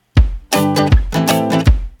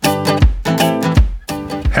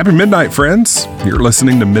Happy midnight, friends. You're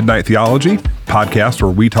listening to Midnight Theology, podcast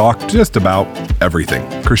where we talk just about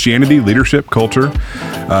everything. Christianity, leadership, culture,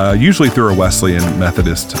 usually through a Wesleyan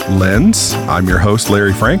Methodist lens. I'm your host,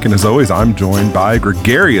 Larry Frank, and as always, I'm joined by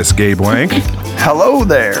gregarious Gabe Wank. Hello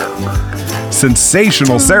there.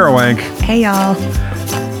 Sensational Sarah Wank. Hey, y'all.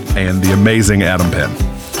 And the amazing Adam Penn.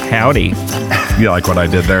 Howdy. You like what I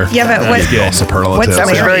did there? Yeah, but what? All superlatives. That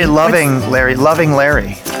was very loving, Larry. Loving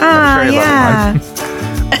Larry. Ah, Very yeah.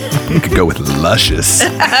 You could go with luscious.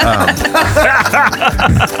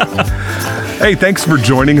 Hey, thanks for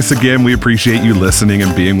joining us again. We appreciate you listening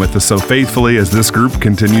and being with us so faithfully as this group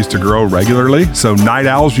continues to grow regularly. So Night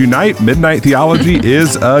Owls Unite, Midnight Theology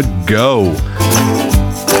is a go.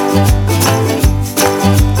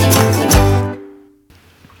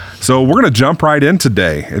 So we're going to jump right in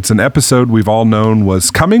today. It's an episode we've all known was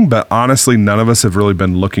coming, but honestly, none of us have really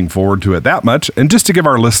been looking forward to it that much. And just to give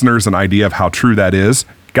our listeners an idea of how true that is,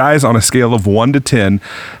 guys, on a scale of 1 to 10,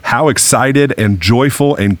 how excited and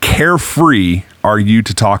joyful and carefree are you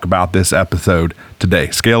to talk about this episode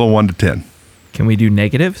today? Scale of 1 to 10. Can we do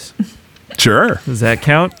negatives? Sure. Does that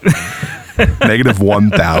count? Negative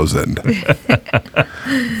 1,000.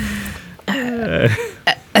 A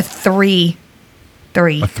 3.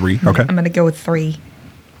 3. A 3? Okay. I'm going to go with 3.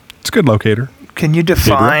 It's a good locator. Can you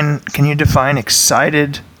define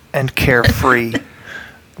excited and carefree?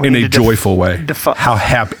 In a joyful way. How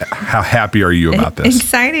happy are you about this?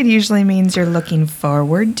 Excited usually means you're looking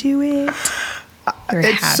forward to it. You're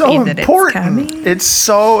It's happy so that important. It's coming. It's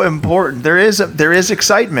so important. There is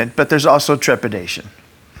excitement, but there's also trepidation.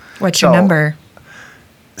 What's your So- number?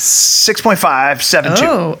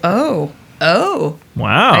 6.572. Oh.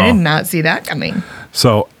 Wow. I did not see that coming.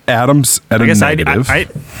 So Adam's at I a guess negative. I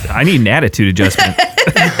need an attitude adjustment.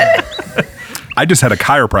 I just had a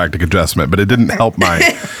chiropractic adjustment, but it didn't help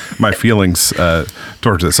my feelings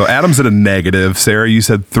towards it. So Adam's at a negative. Sarah, you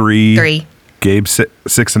said 3. 3. Gabe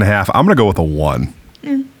 6.5. I'm gonna go with a 1.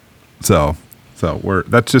 So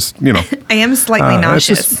that's just I am slightly that's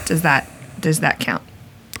nauseous. just- Does that count?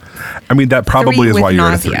 I mean that probably 3 is with why you're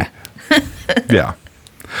nausea. at a 3. Yeah.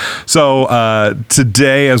 So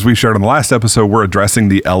today, as we shared on the last episode, we're addressing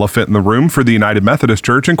the elephant in the room for the United Methodist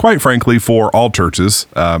Church, and quite frankly, for all churches.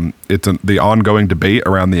 It's the ongoing debate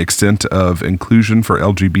around the extent of inclusion for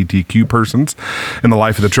LGBTQ persons in the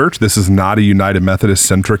life of the church. This is not a United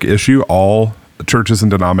Methodist-centric issue. All churches and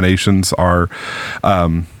denominations are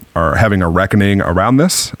having a reckoning around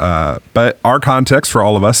this. But our context for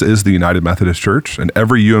all of us is the United Methodist Church, and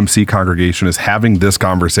every UMC congregation is having this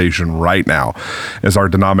conversation right now as our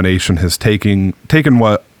denomination has taken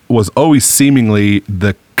what was always seemingly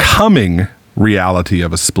the coming reality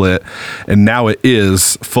of a split, and now it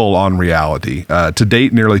is full-on reality. To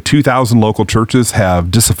date, nearly 2,000 local churches have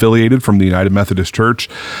disaffiliated from the United Methodist Church,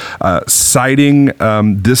 citing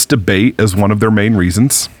this debate as one of their main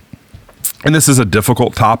reasons. And this is a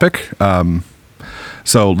difficult topic.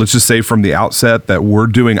 So let's just say from the outset that we're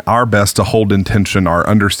doing our best to hold in tension our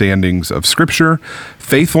understandings of Scripture,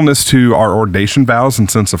 faithfulness to our ordination vows and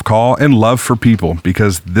sense of call, and love for people,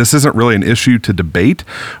 because this isn't really an issue to debate.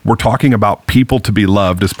 We're talking about people to be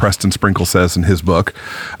loved, as Preston Sprinkle says in his book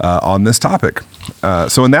on this topic.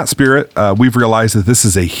 So in that spirit, we've realized that this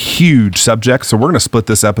is a huge subject, so we're going to split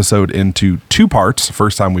this episode into 2 parts.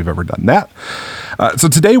 First time we've ever done that. So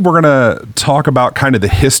today we're going to talk about kind of the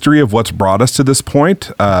history of what's brought us to this point,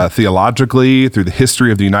 theologically, through the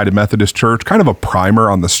history of the United Methodist Church, kind of a primer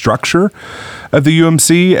on the structure of the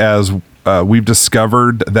UMC, as we've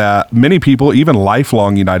discovered that many people, even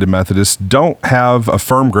lifelong United Methodists, don't have a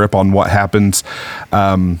firm grip on what happens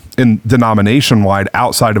in denomination-wide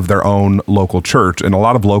outside of their own local church. And a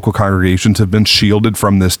lot of local congregations have been shielded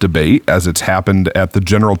from this debate as it's happened at the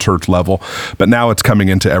general church level, but now it's coming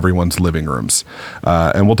into everyone's living rooms.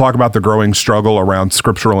 And we'll talk about the growing struggle around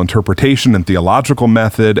scriptural interpretation and theological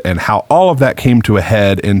method and how all of that came to a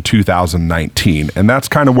head in 2019. And that's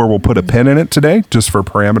kind of where we'll put a pin in it today, just for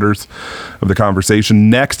parameters of the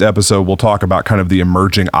conversation. Next episode, we'll talk about kind of the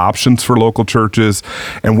emerging options for local churches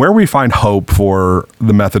and where we find hope for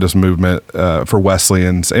the Methodist movement, for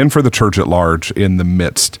Wesleyans, and for the church at large in the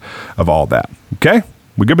midst of all that. Okay?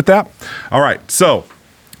 We good with that? All right. So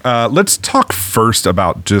let's talk first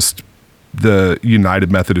about just the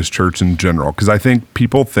United Methodist Church in general, because I think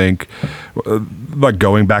people think, like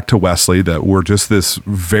going back to Wesley, that we're just this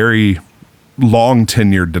very long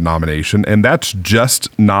tenured denomination, and that's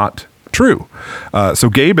just not true. So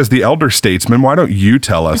Gabe, as the elder statesman, why don't you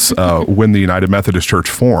tell us when the United Methodist Church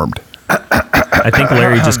formed? I think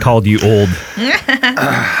Larry just called you old.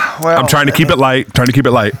 Well, I'm trying to keep it light.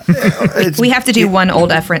 We have to do one old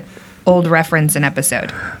efferent. old reference and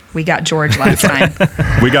episode. We got George last time.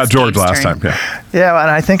 We got George Steve's last turn. time. Yeah. Yeah,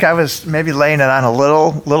 and I think I was maybe laying it on a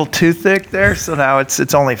little too thick there, so now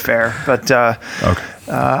it's only fair. But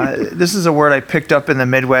Okay. this is a word I picked up in the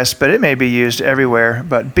Midwest, but it may be used everywhere.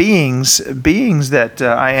 But beings that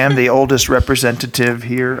I am the oldest representative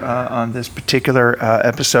here on this particular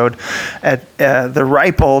episode, at the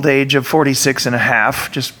ripe old age of 46 and a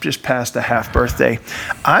half, just past the half birthday.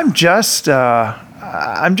 I'm just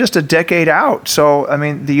a decade out. So, I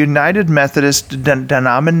mean, the United Methodist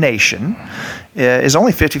denomination is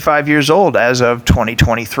only 55 years old as of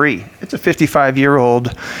 2023. It's a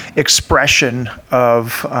 55-year-old expression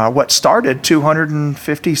of what started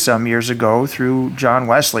 250 some years ago through John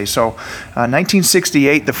Wesley. So,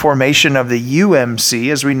 1968, the formation of the UMC,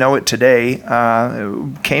 as we know it today,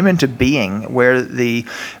 came into being, where the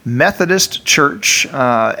Methodist Church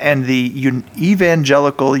and the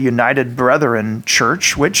Evangelical United Brethren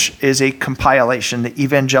Church, which is a compilation. The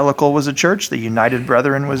Evangelical was a church, the United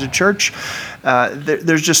Brethren was a church.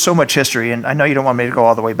 There's just so much history, and I know you don't want me to go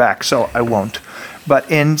all the way back, so I won't.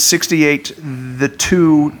 But in 68, the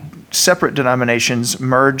two separate denominations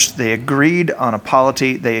merged. They agreed on a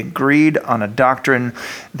polity. They agreed on a doctrine.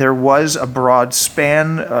 There was a broad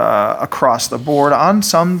span across the board on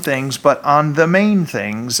some things, but on the main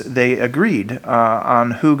things, they agreed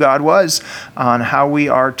on who God was, on how we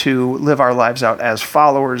are to live our lives out as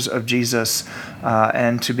followers of Jesus,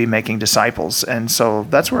 and to be making disciples. And so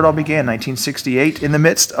that's where it all began, 1968, in the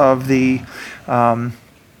midst of the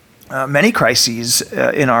many crises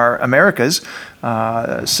in our Americas,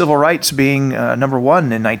 civil rights being number one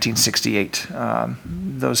in 1968.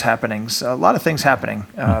 Those happenings, a lot of things happening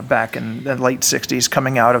back in the late 60s,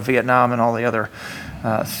 coming out of Vietnam and all the other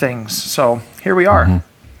things. So here we are. Mm-hmm.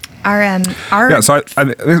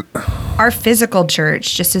 Our physical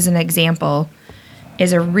church, just as an example,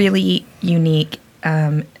 is a really unique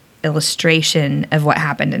illustration of what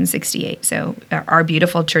happened in 68. So our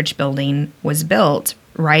beautiful church building was built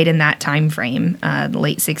right in that time frame, the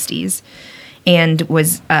late 60s, and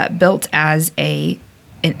was built as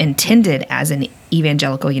intended as an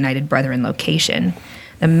Evangelical United Brethren location.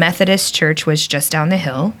 The Methodist Church was just down the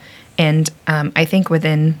hill, and I think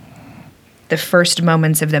within the first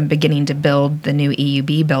moments of them beginning to build the new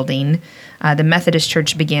EUB building, the Methodist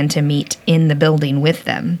Church began to meet in the building with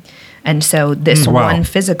them. And so this one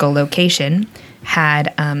physical location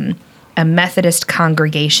had a Methodist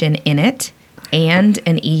congregation in it and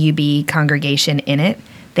an EUB congregation in it.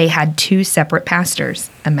 They had two separate pastors,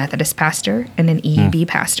 a Methodist pastor and an EUB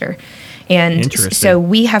pastor. And so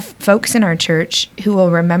we have folks in our church who will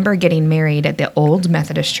remember getting married at the old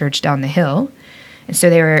Methodist church down the hill. And so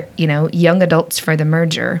they were, young adults for the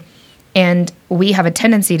merger. And we have a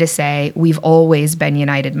tendency to say we've always been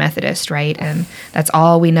United Methodist, right? And that's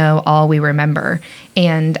all we know, all we remember.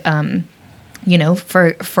 And,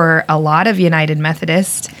 for a lot of United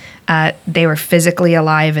Methodists, they were physically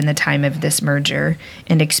alive in the time of this merger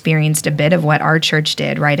and experienced a bit of what our church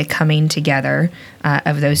did, right? A coming together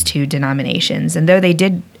of those two denominations. And though they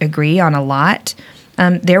did agree on a lot,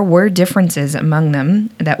 there were differences among them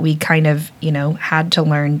that we kind of, had to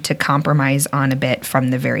learn to compromise on a bit from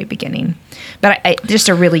the very beginning. But just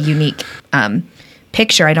a really unique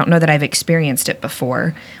picture. I don't know that I've experienced it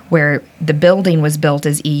before, where the building was built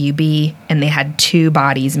as EUB and they had two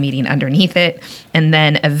bodies meeting underneath it and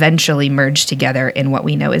then eventually merged together in what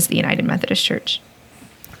we know as the United Methodist Church.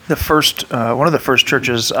 The first, one of the first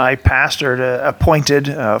churches I pastored, appointed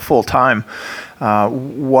full time,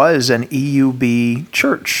 was an EUB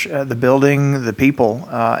church. The building, the people,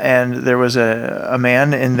 and there was a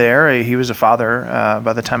man in there. He was a father.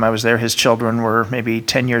 By the time I was there, his children were maybe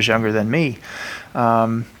 10 years younger than me.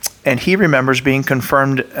 And he remembers being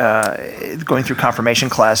confirmed, going through confirmation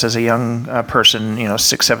class as a young person, 6th,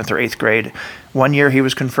 7th, or 8th grade. One year he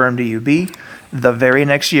was confirmed EUB. The very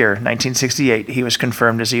next year, 1968, he was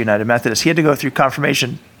confirmed as a United Methodist. He had to go through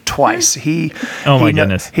confirmation twice.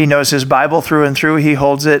 Goodness. He knows his Bible through and through. He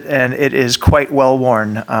holds it, and it is quite well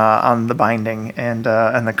worn on the binding and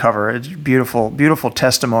the cover. It's beautiful, beautiful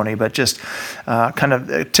testimony, but just kind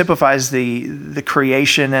of typifies the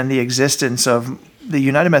creation and the existence of the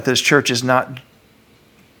United Methodist Church is not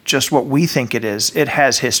just what we think it is. It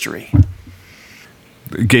has history.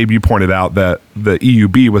 Gabe, you pointed out that the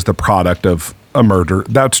EUB was the product of a murder.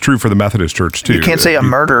 That's true for the Methodist Church, too. You can't say a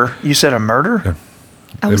murder. You said a murder? Yeah.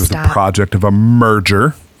 Oh, it was stop. the project of a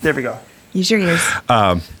merger. There we go. Use your ears.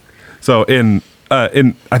 So in I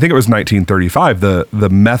think it was 1935, the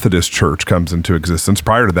Methodist Church comes into existence.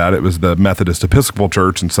 Prior to that, it was the Methodist Episcopal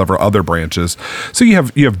Church and several other branches. So you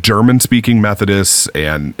have German-speaking Methodists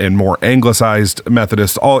and more anglicized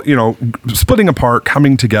Methodists, all splitting apart,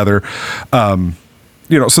 coming together.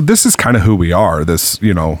 So this is kind of who we are. This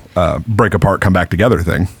break apart, come back together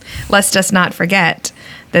thing. Lest us not forget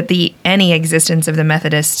that any existence of the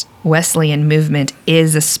Methodist Wesleyan movement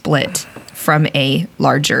is a split from a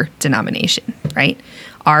larger denomination, right?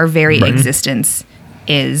 Our very existence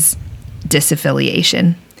is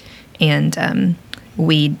disaffiliation. And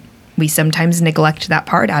we sometimes neglect that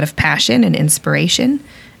part out of passion and inspiration.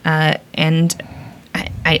 And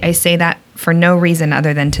I say that for no reason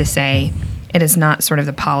other than to say it is not sort of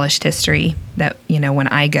the polished history that, when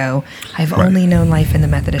I go, I've only known life in the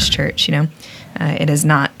Methodist Church, It is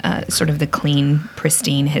not sort of the clean,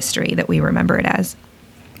 pristine history that we remember it as.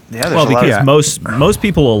 Yeah, because most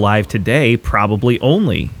people alive today probably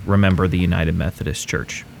only remember the United Methodist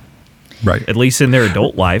Church. Right. At least in their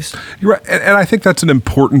adult lives. You're right. And I think that's an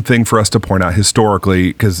important thing for us to point out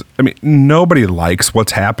historically, because, nobody likes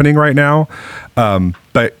what's happening right now.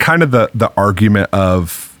 But kind of the argument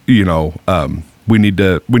of, we need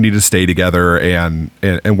to stay together and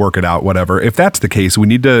work it out, whatever. If that's the case, we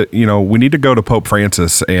need to go to Pope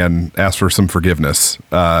Francis and ask for some forgiveness.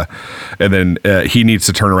 And then he needs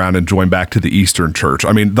to turn around and join back to the Eastern Church.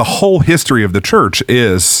 The whole history of the church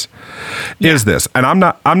is this. And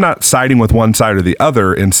I'm not siding with one side or the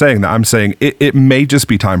other in saying that. I'm saying it may just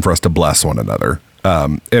be time for us to bless one another.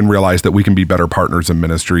 And realize that we can be better partners in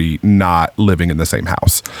ministry, not living in the same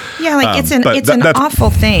house. Yeah, it's an awful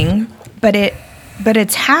thing, but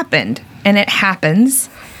it's happened, and it happens.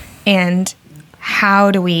 And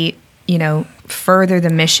how do we, further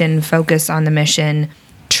the mission, focus on the mission,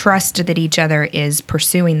 trust that each other is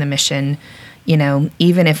pursuing the mission,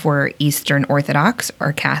 even if we're Eastern Orthodox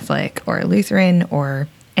or Catholic or Lutheran or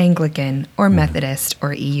Anglican or Methodist or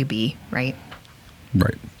EUB, right?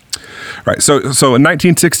 Right. So in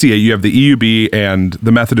 1968, you have the EUB and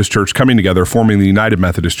the Methodist Church coming together, forming the United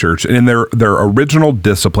Methodist Church. And in their original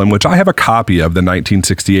discipline, which I have a copy of, the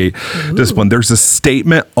 1968 discipline, there's a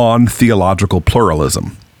statement on theological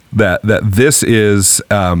pluralism that this is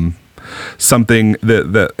something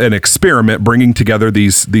that an experiment, bringing together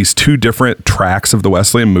these two different tracks of the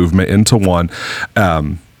Wesleyan movement into one.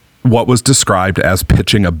 What was described as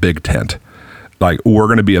pitching a big tent. Like we're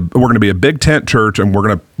going to be a big tent church, and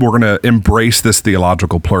we're going to embrace this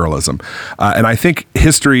theological pluralism. And I think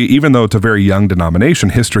history, even though it's a very young denomination,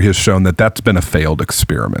 history has shown that that's been a failed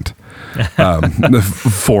experiment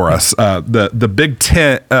for us. The big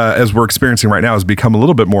tent, as we're experiencing right now, has become a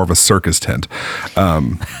little bit more of a circus tent.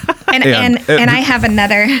 And I have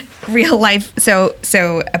another real life. So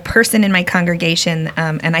a person in my congregation,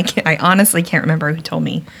 and I honestly can't remember who told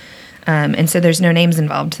me. And so there's no names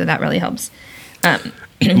involved, so that really helps.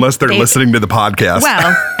 Unless they're listening to the podcast.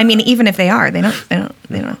 Well, even if they are, they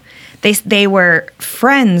don't. They were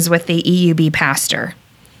friends with the EUB pastor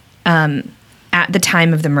at the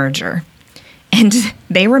time of the merger, and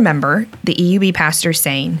they remember the EUB pastor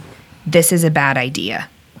saying, "This is a bad idea.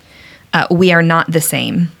 We are not the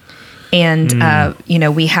same, and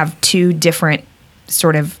we have two different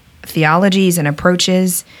sort of theologies and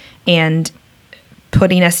approaches, and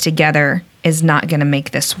putting us together is not going to make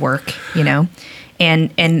this work, and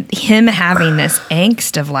him having this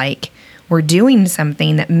angst of like, we're doing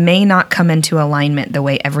something that may not come into alignment the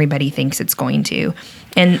way everybody thinks it's going to.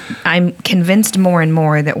 And I'm convinced more and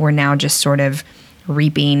more that we're now just sort of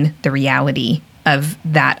reaping the reality of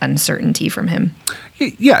that uncertainty from him.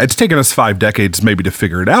 Yeah, it's taken us 5 decades maybe to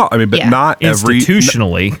figure it out. But not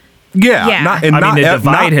institutionally. Yeah. The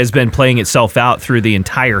divide has been playing itself out through the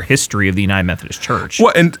entire history of the United Methodist Church.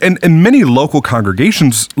 Well, and many local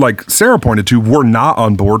congregations, like Sarah pointed to, were not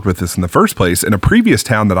on board with this in the first place. In a previous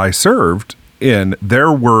town that I served in,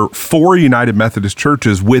 there were 4 United Methodist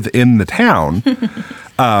churches within the town.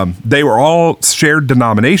 They were all shared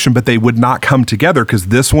denomination, but they would not come together because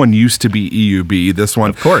this one used to be EUB. This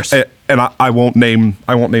one, of course. And I won't name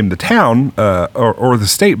the town or the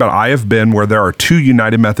state, but I have been where there are 2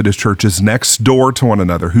 United Methodist churches next door to one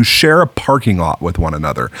another who share a parking lot with one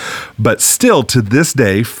another, but still to this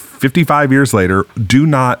day, 55 years later, do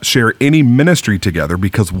not share any ministry together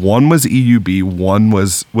because one was EUB, one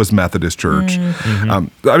was Methodist Church.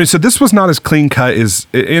 Mm-hmm. So this was not as clean cut as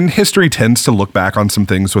in history tends to look back on some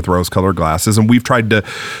things with rose-colored glasses, and we've tried to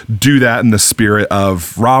do that in the spirit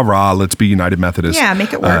of rah, let's be United Methodist. Yeah,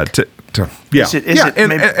 make it work.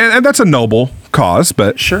 And that's a noble cause,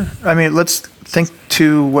 but sure. Let's think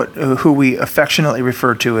to who we affectionately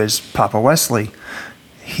refer to as Papa Wesley.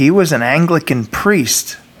 he was an Anglican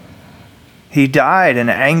priest. He died an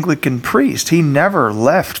Anglican priest. He never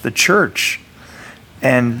left the church.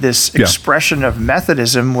 And this expression of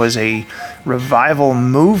Methodism was a revival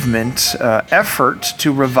movement effort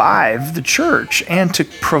to revive the church and to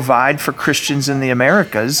provide for Christians in the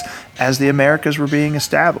Americas as the Americas were being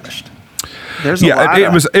established. There's a lot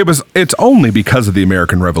it's only because of the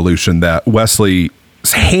American Revolution that Wesley's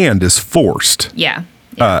hand is forced. Yeah.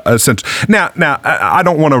 Now, I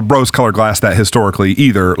don't want to rose-colored glass that historically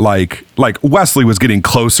either. Like Wesley was getting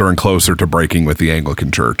closer and closer to breaking with the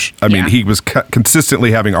Anglican Church. I mean, he was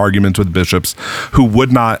consistently having arguments with bishops who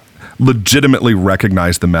would not legitimately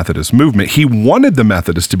recognize the Methodist movement. He wanted the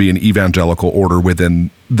Methodists to be an evangelical order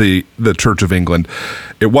within the Church of England.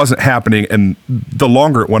 It wasn't happening, and the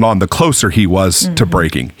longer it went on, the closer he was to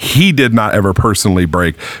breaking. He did not ever personally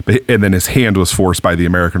break, and then his hand was forced by the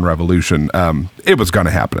American Revolution. It was going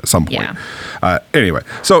to happen at some point. Anyway,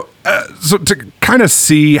 so to kind of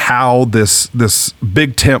see how this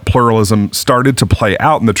big tent pluralism started to play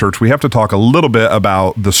out in the church, we have to talk a little bit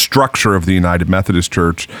about the structure of the United Methodist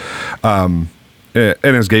Church. And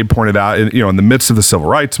as Gabe pointed out, in the midst of the civil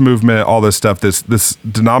rights movement, all this stuff, this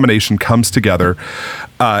denomination comes together,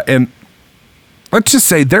 and let's just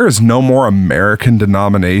say there is no more American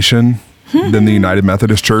denomination than the United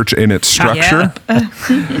Methodist Church in its structure.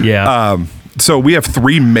 So we have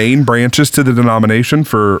three main branches to the denomination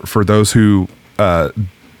for those who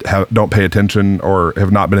don't pay attention or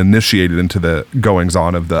have not been initiated into the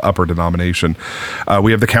goings-on of the upper denomination.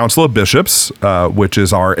 We have the Council of Bishops, which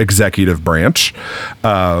is our executive branch.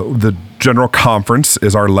 The General Conference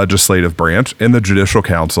is our legislative branch, and the Judicial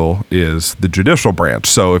Council is the judicial branch.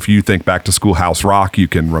 So if you think back to Schoolhouse Rock, you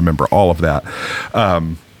can remember all of that.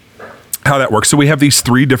 How that works. So we have these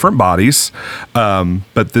three different bodies,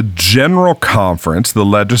 but the General Conference, the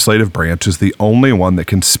legislative branch, is the only one that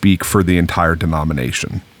can speak for the entire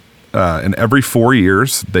denomination. And every 4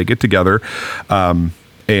 years, they get together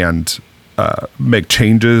and make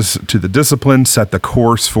changes to the discipline, set the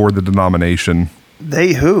course for the denomination.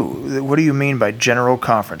 They who? What do you mean by General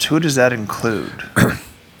Conference? Who does that include?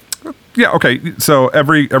 Yeah, okay. So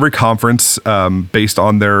every conference, based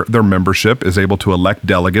on their membership, is able to elect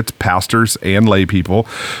delegates, pastors, and lay people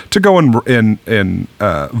to go and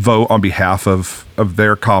vote on behalf of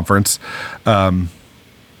their conference, and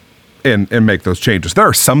make those changes. There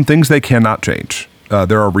are some things they cannot change.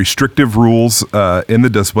 There are restrictive rules in the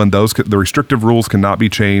discipline. The restrictive rules cannot be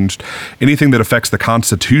changed. Anything that affects the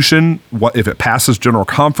Constitution, if it passes General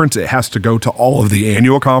Conference, it has to go to all of the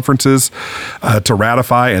annual conferences to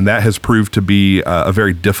ratify, and that has proved to be a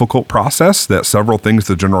very difficult process. That several things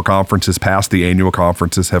the General Conference has passed, the annual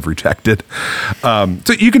conferences have rejected.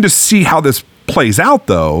 So you can just see how this plays out,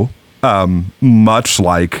 though, much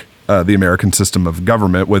like the American system of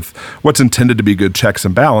government, with what's intended to be good checks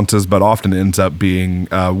and balances, but often ends up being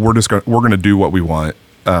we're going to do what we want,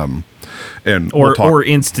 or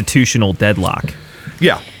institutional deadlock.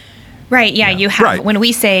 Yeah. Right. Yeah. You have when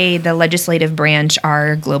we say the legislative branch,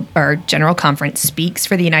 our General Conference speaks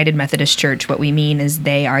for the United Methodist Church. What we mean is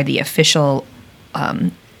they are the official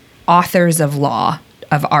authors of law,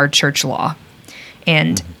 of our church law,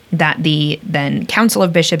 and that the then Council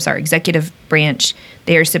of Bishops, our executive branch,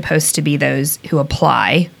 they are supposed to be those who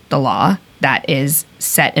apply the law that is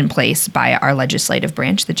set in place by our legislative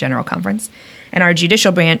branch, the General Conference. And our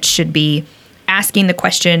judicial branch should be asking the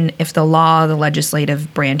question if the law the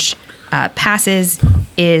legislative branch passes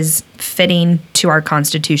is fitting to our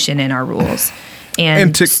Constitution and our rules.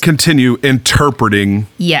 And to continue interpreting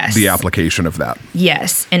yes. the application of that.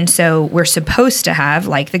 Yes. And so we're supposed to have,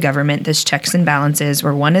 like the government, this checks and balances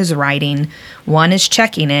where one is writing, one is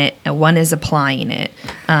checking it, and one is applying it.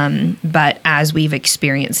 But as we've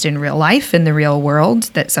experienced in real life, in the real world,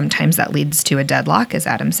 that sometimes that leads to a deadlock, as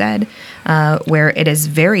Adam said, where it is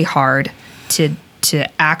very hard to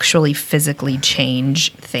actually physically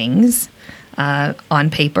change things on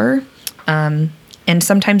paper. And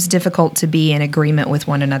sometimes difficult to be in agreement with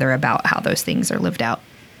one another about how those things are lived out.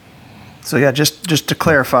 So yeah, just to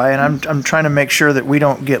clarify, and I'm trying to make sure that we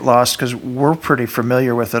don't get lost because we're pretty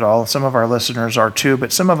familiar with it all. Some of our listeners are too,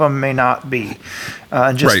 but some of them may not be.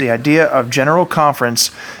 And just the idea of General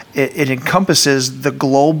Conference, it encompasses the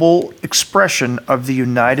global expression of the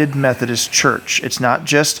United Methodist Church. It's not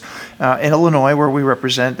just in Illinois where we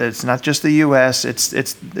represent. It's not just the U.S.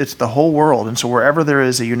 It's the whole world. And so wherever there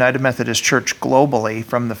is a United Methodist Church globally,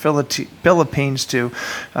 from the Philippines to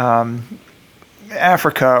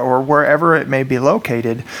Africa or wherever it may be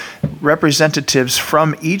located, representatives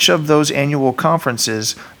from each of those annual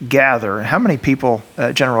conferences gather. How many people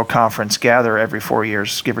at General Conference gather every 4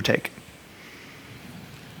 years, give or take?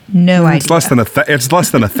 No idea. It's less than it's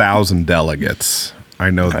less than 1,000 delegates. I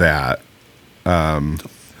know that. 500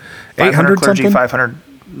 800 clergy, something? 500.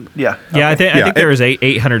 Yeah. Yeah, I think Yeah, there was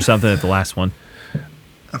 800 something at the last one.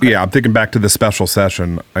 Yeah, I'm thinking back to the special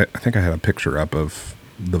session. I think I had a picture up of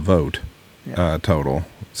the vote total.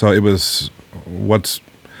 So it was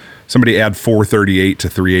somebody add 438 to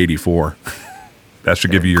 384. That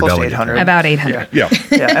should give you your Close to delegate. 800. About 800. Yeah.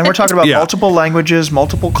 Yeah, and we're talking about Yeah. multiple languages,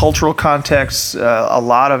 multiple cultural contexts, a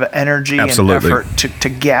lot of energy Absolutely. and effort to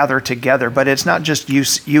gather together. But it's not just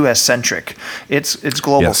U.S. centric; it's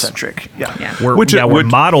global Yes. centric. Yeah. Yeah. We're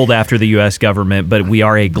modeled after the U.S. government, but we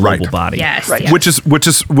are a global Right. body. Yes. Right. yes.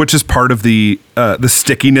 Which is part of the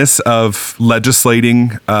stickiness of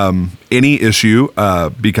legislating any issue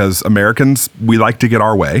because Americans, we like to get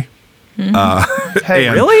our way. Hey,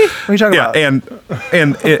 And- really? What are you talking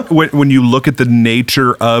about? When you look at the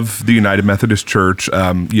nature of the United Methodist Church,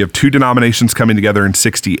 you have two denominations coming together in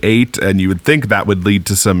 '68, and you would think that would lead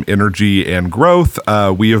to some energy and growth.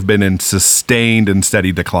 We have been in sustained and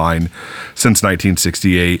steady decline since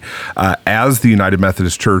 1968. As the United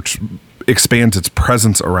Methodist Church expands its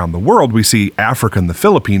presence around the world, we see Africa and the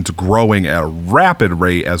Philippines growing at a rapid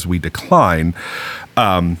rate as we decline.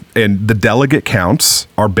 And the delegate counts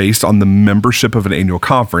are based on the membership of an annual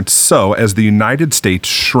conference. So as the United States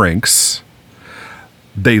shrinks,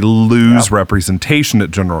 they lose representation at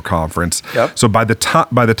General Conference. Yep. So by the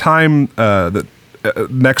time the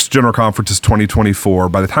next General Conference is 2024,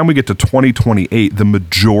 by the time we get to 2028, the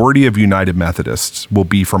majority of United Methodists will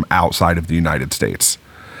be from outside of the United States.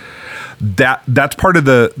 That's part of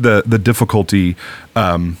the difficulty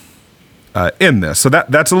in this. So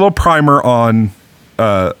that's a little primer on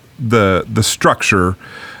the structure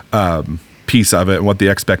piece of it and what the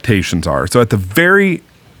expectations are. So at the very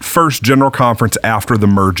first General Conference after the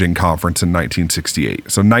merging conference in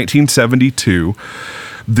 1968, so 1972,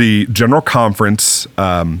 the General Conference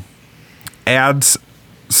adds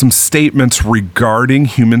some statements regarding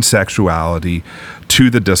human sexuality to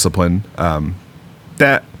the discipline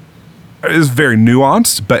that is very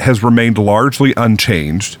nuanced, but has remained largely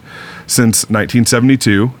unchanged since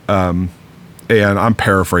 1972. And I'm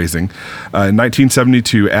paraphrasing. In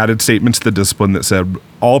 1972, added statements to the discipline that said,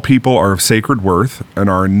 all people are of sacred worth and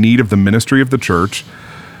are in need of the ministry of the church,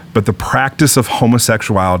 but the practice of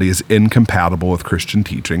homosexuality is incompatible with Christian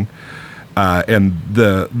teaching. And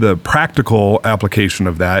the practical application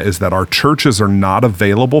of that is that our churches are not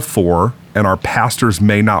available for, and our pastors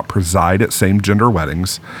may not preside at same-gender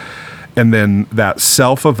weddings. And then that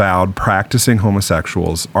self-avowed practicing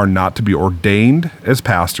homosexuals are not to be ordained as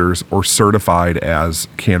pastors or certified as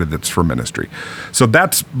candidates for ministry. So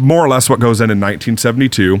that's more or less what goes in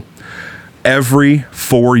 1972. Every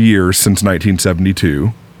 4 years since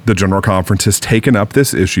 1972, the General Conference has taken up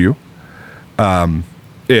this issue.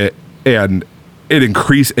 It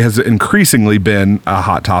has increasingly been a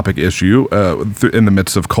hot topic issue in the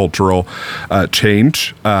midst of cultural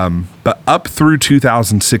change. But up through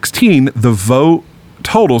 2016, the vote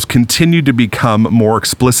totals continued to become more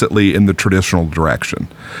explicitly in the traditional direction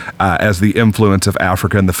as the influence of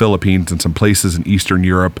Africa and the Philippines and some places in Eastern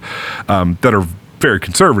Europe that are very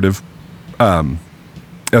conservative,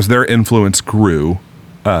 as their influence grew,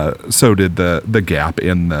 so did the gap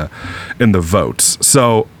in the votes.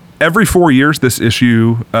 So every 4 years, this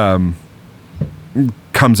issue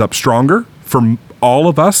comes up stronger for all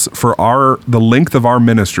of us. For the length of our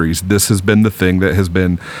ministries, this has been the thing that has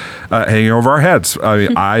been hanging over our heads. I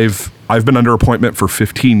mean, I've been under appointment for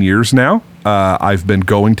 15 years now. I've been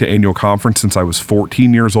going to annual conference since I was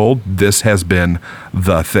 14 years old. This has been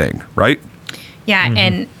the thing, right? Yeah,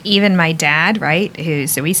 and even my dad, right,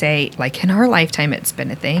 so we say, like, in our lifetime, it's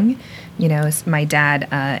been a thing. You know, my dad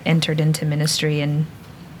entered into ministry in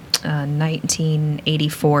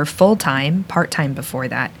 1984 full-time, part-time before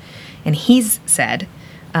that. And he's said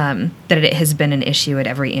that it has been an issue at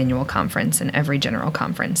every annual conference and every general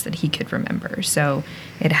conference that he could remember. So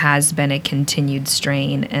it has been a continued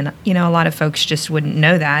strain. And, you know, a lot of folks just wouldn't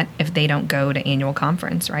know that if they don't go to annual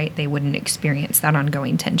conference, right? They wouldn't experience that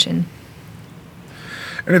ongoing tension.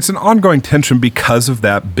 And it's an ongoing tension because of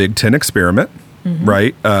that Big Ten experiment,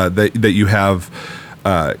 right? That you have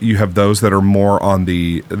those that are more on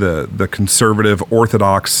the conservative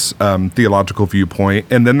Orthodox theological viewpoint,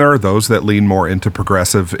 and then there are those that lean more into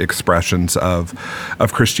progressive expressions of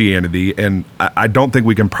Christianity. And I don't think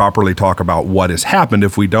we can properly talk about what has happened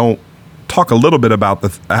if we don't talk a little bit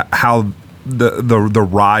about how the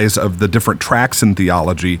rise of the different tracks in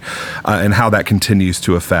theology and how that continues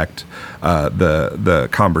to affect the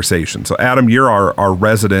conversation. So, Adam, you're our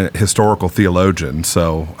resident historical theologian.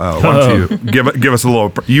 So, why don't you give us a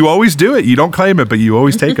little? You always do it. You don't claim it, but you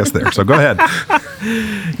always take us there. So, go ahead.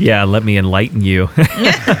 Yeah, let me enlighten you.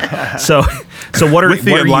 So what are With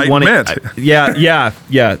the what are you wanting? enlightenment.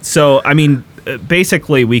 Yeah. So, I mean,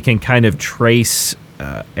 basically, we can kind of trace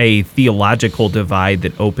a theological divide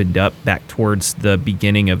that opened up back towards the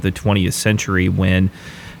beginning of the 20th century when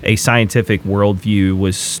a scientific worldview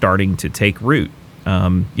was starting to take root.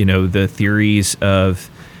 The theories of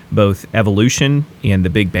both evolution and the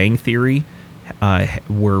Big Bang Theory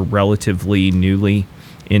were relatively newly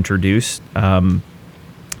introduced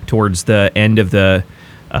towards the end of the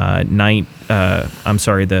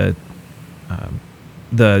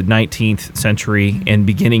 19th century and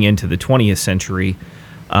beginning into the 20th century.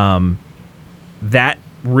 That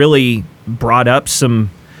really brought up some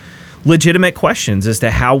legitimate questions as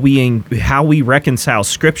to how we reconcile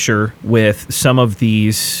Scripture with some of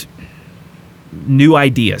these new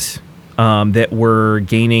ideas that were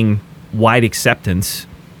gaining wide acceptance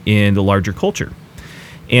in the larger culture.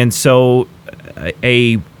 And so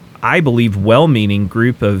I believe, well-meaning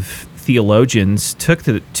group of theologians took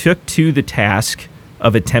to the task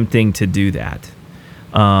of attempting to do that.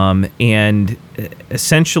 And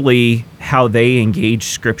essentially how they engaged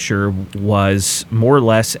Scripture was more or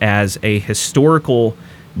less as a historical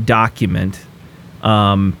document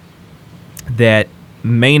that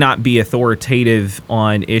may not be authoritative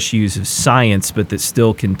on issues of science, but that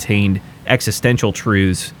still contained existential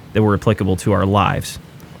truths that were applicable to our lives.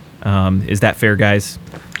 Is that fair, guys,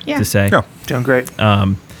 to say? Yeah. Doing great.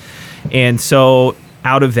 And so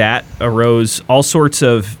out of that arose all sorts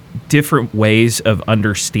of different ways of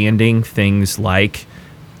understanding things like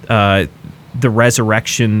the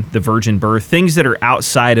resurrection, the virgin birth, things that are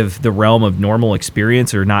outside of the realm of normal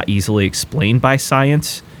experience or not easily explained by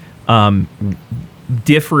science.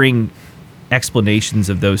 Differing explanations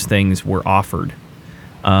of those things were offered.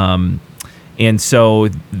 And so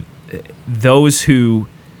those who...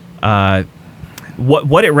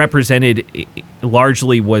 What it represented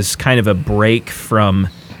largely was kind of a break from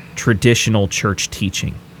traditional church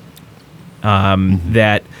teaching.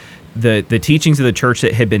 That the teachings of the church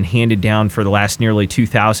that had been handed down for the last nearly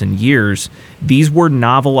 2,000 years, these were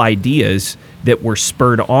novel ideas that were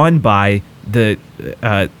spurred on by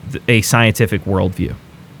a scientific worldview.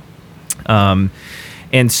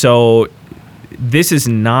 And so this is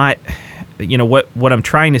not, what I'm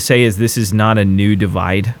trying to say is this is not a new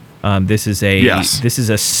divide. This is a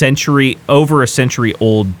over a century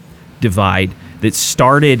old divide that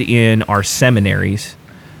started in our seminaries.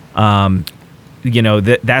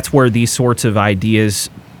 That's where these sorts of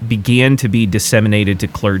ideas began to be disseminated to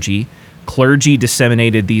clergy. Clergy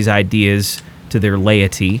disseminated these ideas to their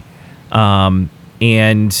laity.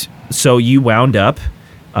 And so you wound up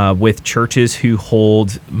with churches who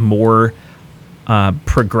hold more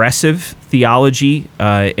progressive theology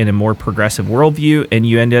and a more progressive worldview, and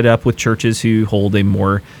you ended up with churches who hold a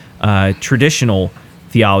more traditional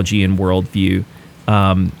theology and worldview.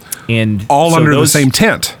 And all so under the same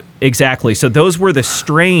tent. Exactly. So those were the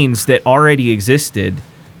strains that already existed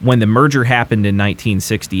when the merger happened in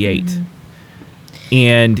 1968. Mm-hmm.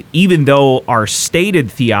 And even though our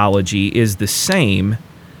stated theology is the same,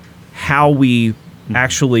 how we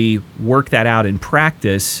actually work that out in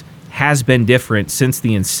practice has been different since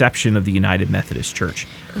the inception of the United Methodist Church.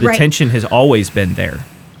 The tension has always been there.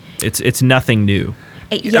 It's nothing new.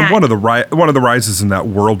 Yeah. And one of the rises in that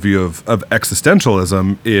worldview of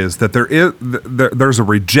existentialism is that there's a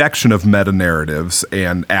rejection of meta narratives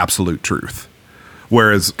and absolute truth.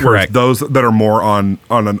 Whereas those that are more on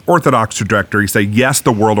an orthodox trajectory say, yes,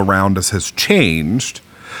 the world around us has changed,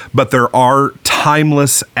 but there are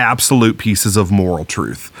timeless, absolute pieces of moral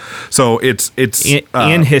truth. So it's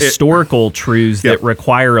historical truths that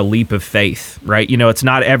require a leap of faith, right? It's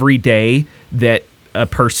not every day that a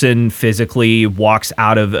person physically walks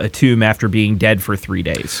out of a tomb after being dead for 3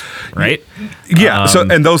 days, right? Yeah.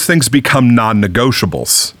 And those things become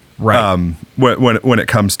non-negotiables, right? When it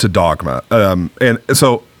comes to dogma, and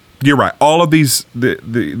so you're right. All of these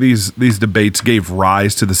debates gave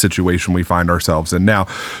rise to the situation we find ourselves in now.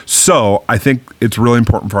 So I think it's really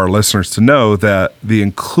important for our listeners to know that the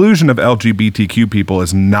inclusion of LGBTQ people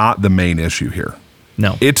is not the main issue here.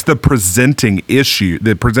 No. It's the presenting issue,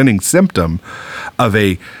 the presenting symptom of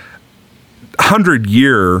a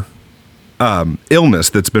 100-year illness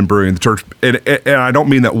that's been brewing in the church. And I don't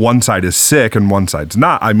mean that one side is sick and one side's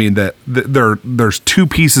not. I mean that there's two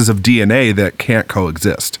pieces of DNA that can't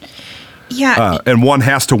coexist. Yeah. And one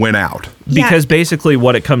has to win out. Yeah. Because basically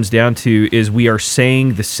what it comes down to is we are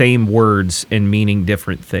saying the same words and meaning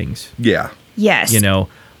different things. Yeah. Yes. You know,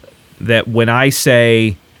 that when I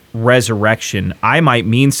say resurrection, I might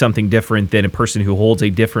mean something different than a person who holds a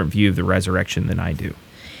different view of the resurrection than I do.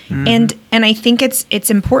 And I think it's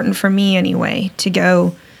important for me anyway to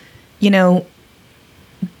go, you know,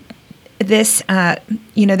 this,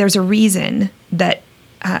 you know, there's a reason that,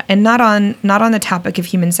 and not on the topic of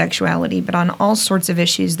human sexuality, but on all sorts of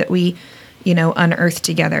issues that we, you know, unearth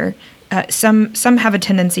together. Some have a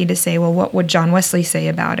tendency to say, well, what would John Wesley say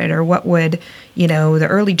about it? Or what would, you know, the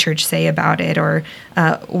early church say about it? Or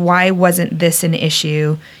why wasn't this an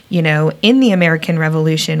issue, you know, in the American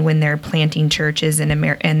Revolution when they're planting churches and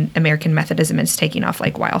American Methodism is taking off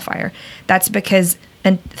like wildfire? That's because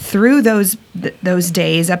and through those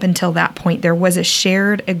days up until that point, there was a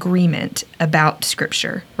shared agreement about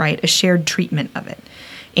Scripture, right? A shared treatment of it.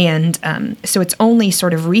 And so it's only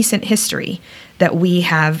sort of recent history that we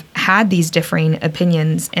have had these differing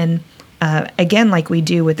opinions. And again, like we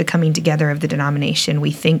do with the coming together of the denomination, we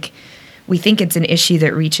think it's an issue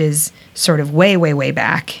that reaches sort of way, way, way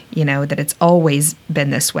back, you know, that it's always been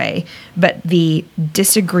this way. But the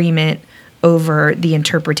disagreement over the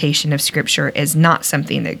interpretation of Scripture is not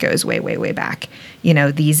something that goes way, way, way back. You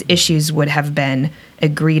know, these issues would have been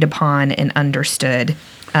agreed upon and understood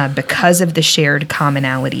because of the shared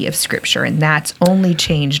commonality of Scripture, and that's only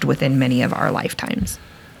changed within many of our lifetimes.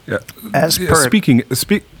 Yeah. As per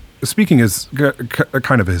Speaking as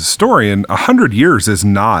kind of a historian, 100 years is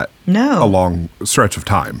not No. a long stretch of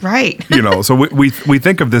time. Right. You know, so we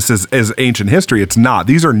think of this as ancient history. It's not.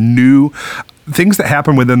 These are new things that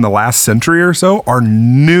happen within the last century or so are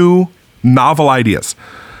new, novel ideas.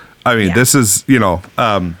 I mean, Yeah. this is, you know,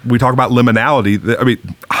 we talk about liminality. I mean,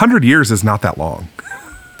 100 years is not that long.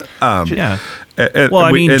 Yeah. Well,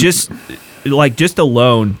 I mean, just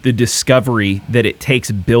alone, the discovery that it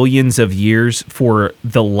takes billions of years for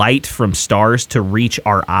the light from stars to reach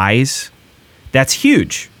our eyes, that's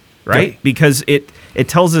huge, right? Yeah. Because it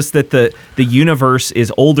tells us that the universe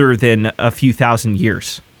is older than a few thousand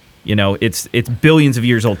years. You know, it's billions of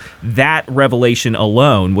years old. That revelation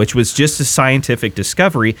alone, which was just a scientific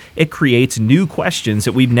discovery, it creates new questions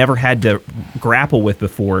that we've never had to grapple with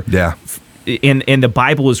before. Yeah. And the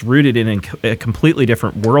Bible is rooted in a completely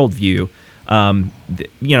different worldview.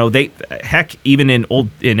 You know, even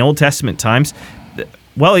in Old Testament times,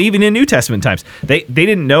 well, even in New Testament times, they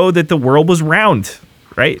didn't know that the world was round,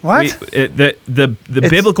 right? What? The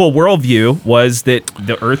biblical worldview was that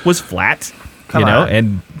the earth was flat, Come on.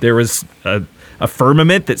 and there was a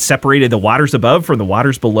firmament that separated the waters above from the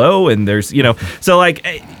waters below, and there's, you know, so like,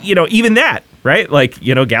 you know, even that, right? Like,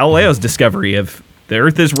 you know, Galileo's discovery of the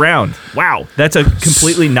earth is round. Wow. That's a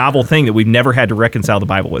completely novel thing that we've never had to reconcile the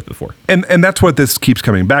Bible with before. And that's what this keeps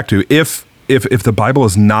coming back to. If the Bible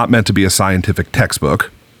is not meant to be a scientific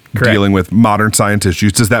textbook Correct. dealing with modern science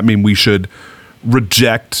issues, does that mean we should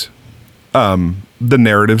reject the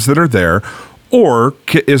narratives that are there? Or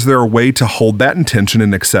is there a way to hold that in tension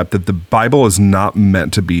and accept that the Bible is not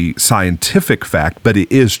meant to be scientific fact, but it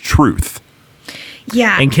is truth?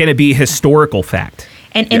 Yeah. And can it be historical fact?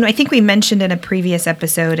 And I think we mentioned in a previous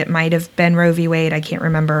episode, it might have been Roe v. Wade, I can't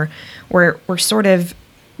remember, where we're sort of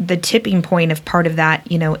the tipping point of part of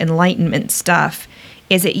that, you know, Enlightenment stuff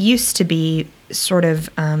is it used to be sort of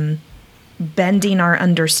bending our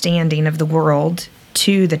understanding of the world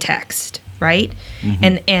to the text, right?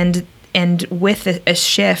 Mm-hmm. And with a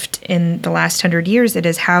shift in the last 100 years, it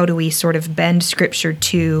is how do we sort of bend Scripture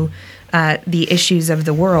to the issues of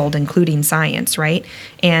the world, including science, right?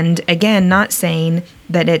 And again, not saying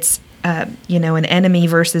that it's, you know, an enemy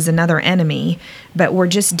versus another enemy, but we're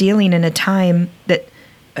just dealing in a time that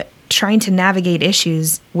trying to navigate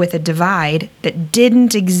issues with a divide that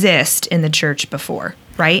didn't exist in the church before,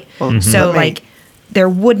 right? Well, So, like, there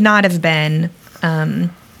would not have been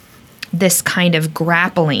this kind of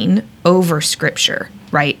grappling over Scripture,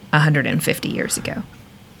 right, 150 years ago.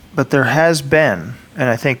 But there has been, and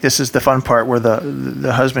I think this is the fun part where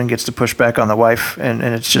the husband gets to push back on the wife, and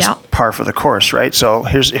it's just Yeah. par for the course, right? So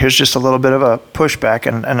here's just a little bit of a pushback,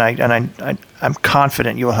 and I'm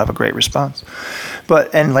confident you will have a great response.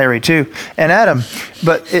 And Larry too, and Adam.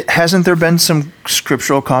 But hasn't there been some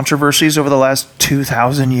scriptural controversies over the last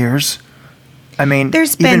 2,000 years? I mean,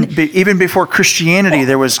 There's even before Christianity,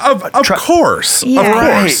 there was Of course. Yeah. Of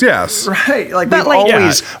Right. course, yes. Right, like But, we've like-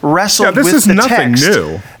 always wrestled Yeah, this with is the nothing text.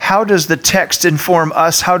 new. How does the text inform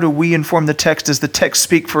us? How do we inform the text? Does the text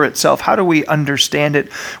speak for itself? How do we understand it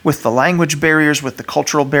with the language barriers, with the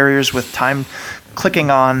cultural barriers, with time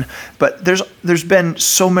clicking on, but there's been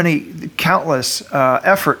so many countless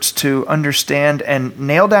efforts to understand and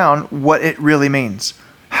nail down what it really means.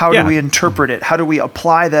 How do we interpret it? How do we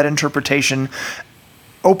apply that interpretation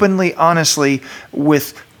openly, honestly,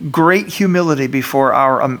 with great humility before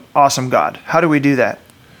our awesome God? How do we do that?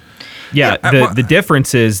 Yeah, the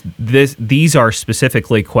difference is these are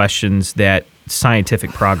specifically questions that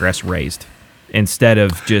scientific progress raised, instead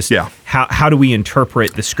of just how do we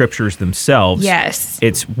interpret the scriptures themselves. Yes.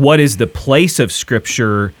 It's what is the place of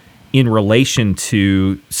scripture in relation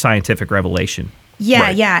to scientific revelation. Yeah,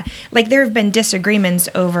 Right. yeah. Like there have been disagreements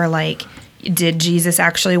over like, did Jesus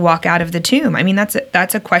actually walk out of the tomb? I mean,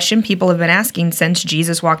 that's a question people have been asking since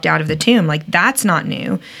Jesus walked out of the tomb. Like that's not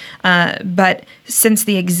new. But since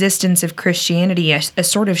the existence of Christianity, a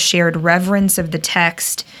sort of shared reverence of the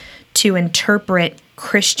text to interpret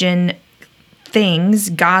Christian things,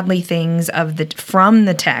 godly things from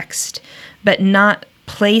the text, but not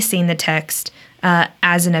placing the text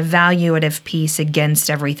as an evaluative piece against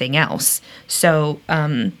everything else. So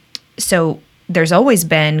there's always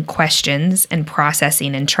been questions and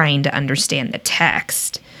processing and trying to understand the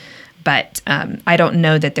text, but I don't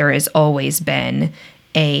know that there has always been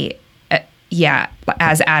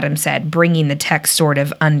as Adam said, bringing the text sort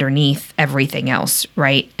of underneath everything else,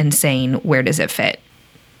 right? And saying, where does it fit?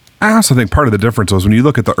 I also think part of the difference was when you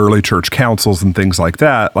look at the early church councils and things like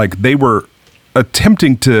that, like they were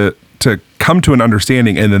attempting to come to an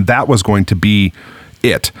understanding, and then that was going to be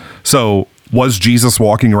it. So was Jesus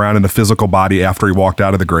walking around in a physical body after he walked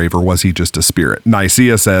out of the grave, or was he just a spirit?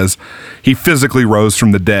 Nicaea says he physically rose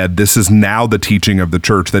from the dead. This is now the teaching of the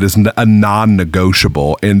church that is a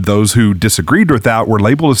non-negotiable, and those who disagreed with that were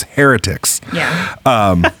labeled as heretics. Yeah.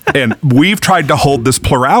 And we've tried to hold this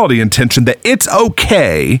plurality intention that it's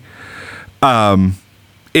okay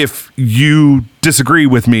if you disagree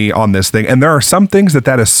with me on this thing. And there are some things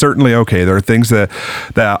that is certainly okay. There are things that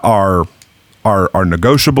are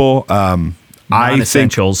negotiable.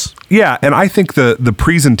 Non-essentials. And I think the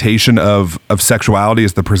presentation of sexuality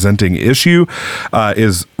as the presenting issue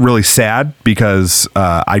is really sad, because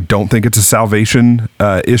I don't think it's a salvation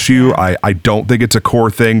issue. I don't think it's a core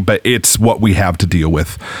thing, but it's what we have to deal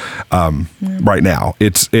with right now.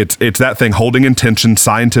 It's that thing, holding in tension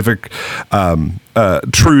scientific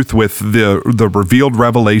truth with the revealed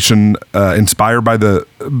revelation inspired by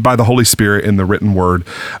the Holy Spirit in the written word,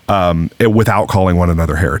 without calling one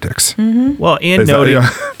another heretics. Mm-hmm. Well,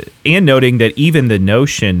 and noting that even the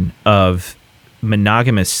notion of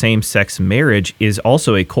monogamous same-sex marriage is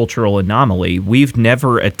also a cultural anomaly. We've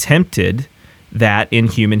never attempted that in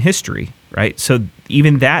human history, right? So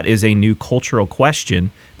even that is a new cultural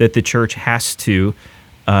question that the church has to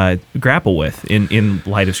grapple with in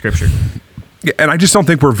light of Scripture. Yeah, and I just don't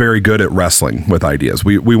think we're very good at wrestling with ideas.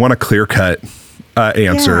 We want a clear-cut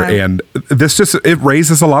answer, and it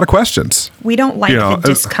raises a lot of questions. We don't like the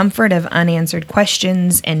discomfort of unanswered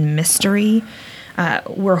questions and mystery.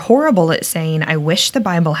 We're horrible at saying, I wish the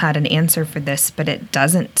Bible had an answer for this, but it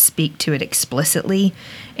doesn't speak to it explicitly,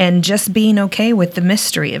 and just being okay with the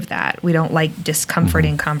mystery of that. We don't like discomfort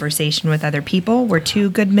in conversation with other people. We're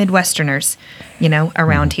two good Midwesterners,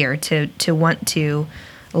 around here to want to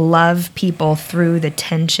love people through the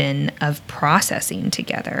tension of processing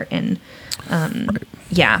together. And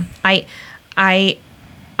I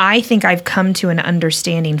think I've come to an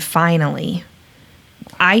understanding finally.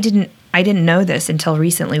 I didn't know this until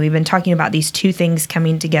recently. We've been talking about these two things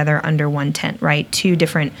coming together under one tent, right? Two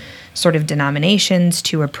different sort of denominations,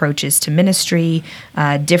 two approaches to ministry,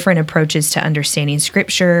 different approaches to understanding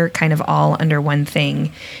Scripture, kind of all under one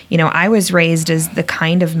thing. I was raised as the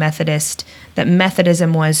kind of Methodist that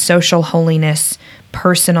Methodism was social holiness,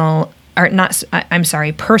 personal holiness,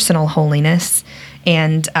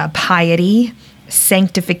 and piety,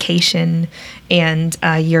 sanctification, and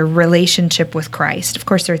your relationship with Christ. Of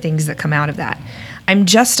course, there are things that come out of that. I'm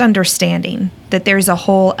just understanding that there's a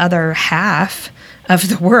whole other half of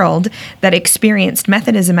the world that experienced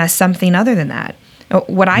Methodism as something other than that.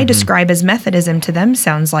 What I describe as Methodism to them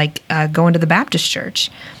sounds like going to the Baptist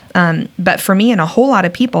church. But for me and a whole lot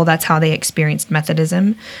of people, that's how they experienced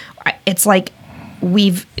Methodism. It's like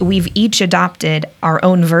we've each adopted our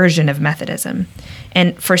own version of Methodism.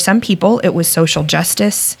 And for some people, it was social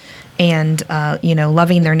justice and,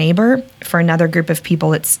 loving their neighbor. For another group of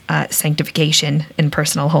people, it's sanctification and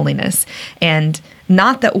personal holiness. And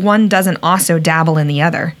not that one doesn't also dabble in the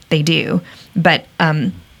other. They do. But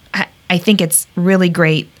I think it's really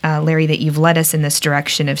great, Larry, that you've led us in this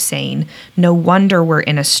direction of saying, no wonder we're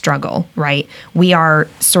in a struggle, right? We are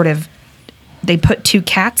sort of they put 2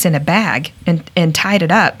 cats in a bag and tied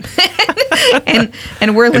it up,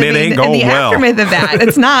 and we're living in the aftermath of that.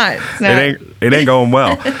 It's not. It ain't going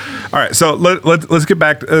well. All right, so let's get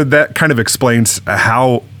back. That kind of explains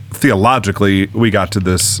how theologically we got to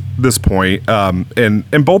this point,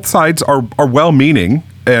 and both sides are well-meaning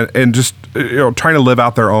and just trying to live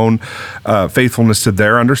out their own faithfulness to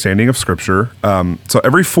their understanding of Scripture. So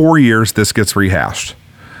every 4 years, this gets rehashed.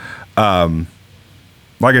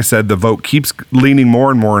 Like I said, the vote keeps leaning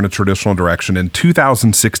more and more in a traditional direction. In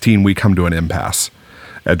 2016, we come to an impasse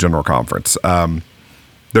at General Conference.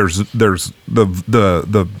 There's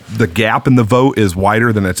the gap in the vote is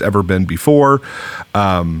wider than it's ever been before.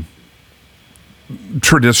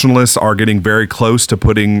 Traditionalists are getting very close to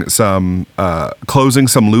putting closing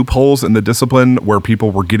some loopholes in the discipline where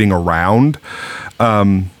people were getting around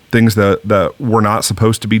things that were not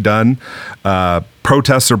supposed to be done.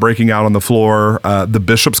 Protests are breaking out on the floor. The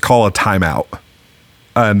bishops call a timeout,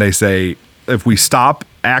 and they say, if we stop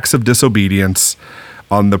acts of disobedience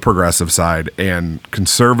on the progressive side and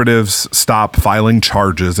conservatives stop filing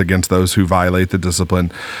charges against those who violate the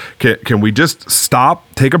discipline, can we just stop,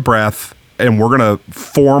 take a breath, and we're going to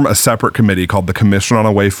form a separate committee called the Commission on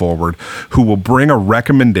a Way Forward, who will bring a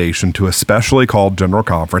recommendation to a specially called General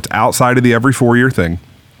Conference outside of the every 4-year thing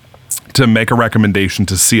to make a recommendation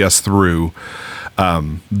to see us through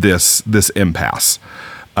this impasse.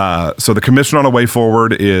 So the Commission on a Way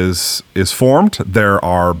Forward is formed. There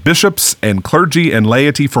are bishops and clergy and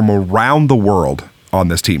laity from around the world on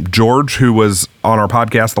this team. George, who was on our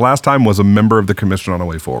podcast the last time, was a member of the Commission on a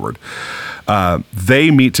Way Forward.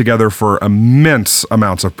 They meet together for immense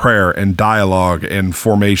amounts of prayer and dialogue and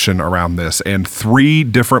formation around this, and 3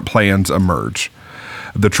 different plans emerge.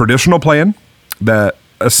 The traditional plan that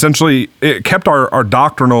essentially it kept our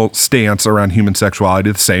doctrinal stance around human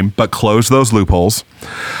sexuality the same, but closed those loopholes.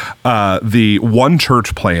 The one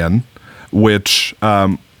church plan, which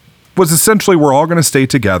was essentially we're all going to stay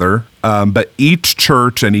together, but each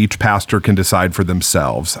church and each pastor can decide for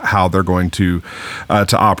themselves how they're going to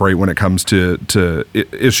operate when it comes to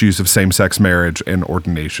issues of same-sex marriage and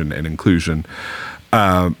ordination and inclusion.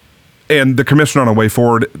 And the Commission on a Way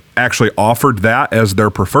Forward actually offered that as their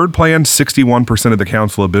preferred plan. 61% of the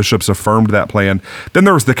Council of Bishops affirmed that plan. Then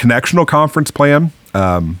there was the Connectional Conference plan,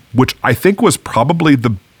 which I think was probably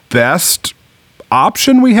the best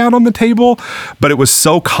option we had on the table, but it was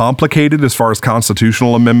so complicated as far as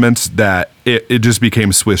constitutional amendments that it just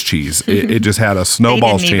became Swiss cheese. It just had a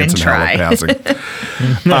snowball's chance in hell of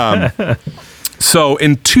passing. So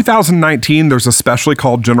in 2019, there's a specially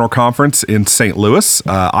called General Conference in St. Louis.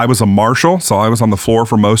 I was a marshal, so I was on the floor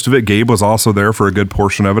for most of it. Gabe was also there for a good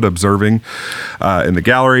portion of it, observing in the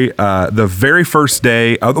gallery. The very first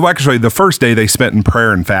day, the first day they spent in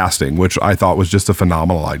prayer and fasting, which I thought was just a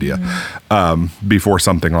phenomenal idea before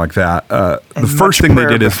something like that. The first thing they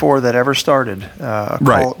did is before that ever started,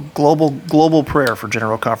 right. global prayer for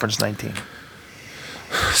General Conference 19.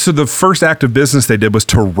 So the first act of business they did was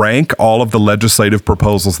to rank all of the legislative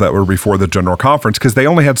proposals that were before the General Conference because they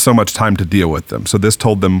only had so much time to deal with them. So this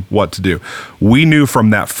told them what to do. We knew from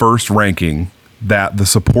that first ranking that the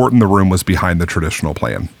support in the room was behind the traditional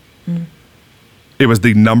plan. It was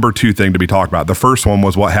the number 2 thing to be talked about. The first one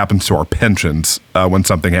was what happens to our pensions when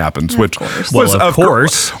something happens, which was of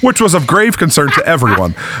grave concern to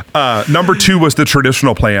everyone. Number 2 was the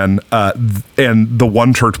traditional plan, and the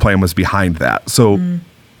one church plan was behind that. So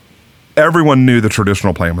everyone knew the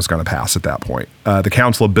traditional plan was going to pass at that point. The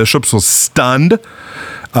Council of Bishops was stunned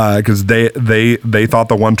because they thought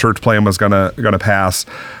the one church plan was going to pass.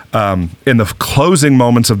 In the closing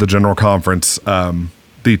moments of the General Conference,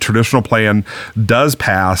 the traditional plan does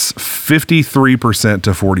pass 53%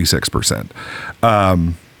 to 46%.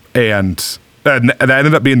 And that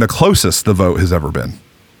ended up being the closest the vote has ever been,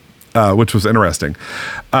 which was interesting.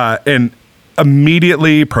 And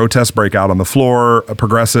immediately protests break out on the floor.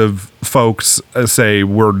 Progressive folks say,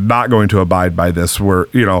 we're not going to abide by this. Who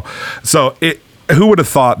would have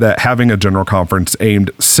thought that having a General Conference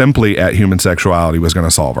aimed simply at human sexuality was going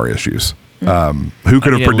to solve our issues? Who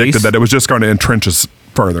could have predicted that it was just going to entrench us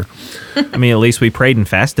further? I mean, at least we prayed and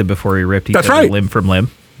fasted before we ripped each other limb from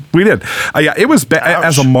limb. We did. Yeah, it was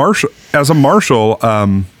as a marshal.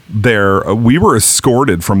 There, we were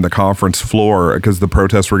escorted from the conference floor because the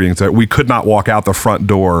protests were getting started. We could not walk out the front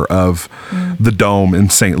door of the Dome in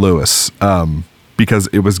St. Louis because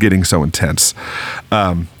it was getting so intense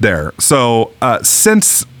there. So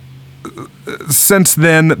since since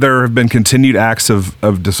then, there have been continued acts of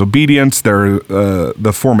disobedience.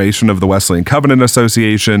 The formation of the Wesleyan Covenant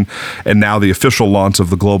Association, and now the official launch of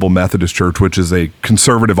the Global Methodist Church, which is a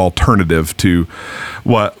conservative alternative to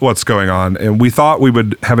what's going on. And we thought we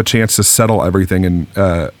would have a chance to settle everything in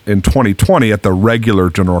 2020 at the regular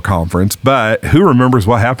General Conference. But who remembers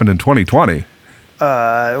what happened in 2020?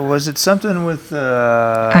 Was it something with?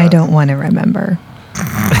 I don't want to remember.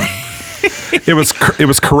 It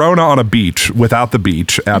was Corona on a beach without the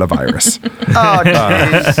beach, at a virus. Oh,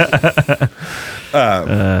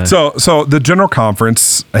 jeez. So the General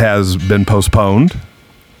Conference has been postponed,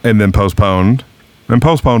 and then postponed, and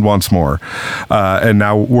postponed once more, and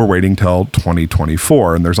now we're waiting till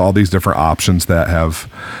 2024. And there's all these different options that have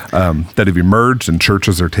emerged, and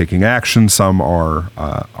churches are taking action. Some are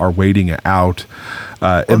waiting it out,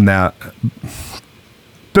 in that.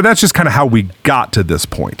 But that's just kind of how we got to this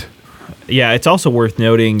point. Yeah, it's also worth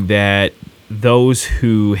noting that those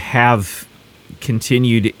who have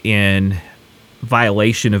continued in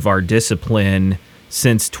violation of our discipline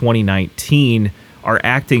since 2019 are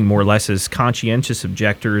acting more or less as conscientious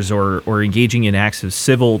objectors or engaging in acts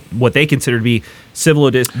of what they consider to be civil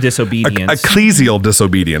disobedience. Ecclesial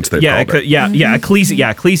disobedience, they called it.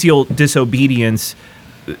 Ecclesial disobedience,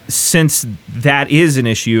 since that is an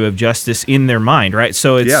issue of justice in their mind, right?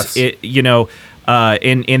 So it's,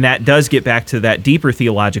 and that does get back to that deeper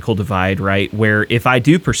theological divide, right? Where if I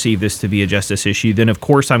do perceive this to be a justice issue, then of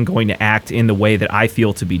course I'm going to act in the way that I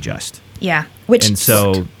feel to be just. Yeah. And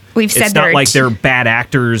so we've said it's not like they're bad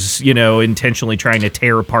actors, intentionally trying to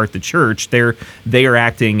tear apart the church. They are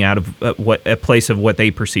acting out of a place of what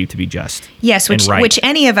they perceive to be just. Yes, and right. which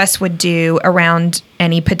any of us would do around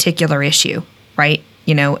any particular issue, right?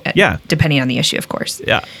 Depending on the issue, of course.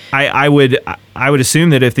 Yeah, I would assume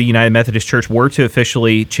that if the United Methodist Church were to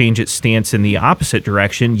officially change its stance in the opposite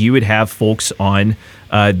direction, you would have folks on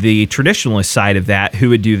the traditionalist side of that who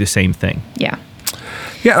would do the same thing. Yeah.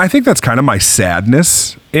 Yeah, I think that's kind of my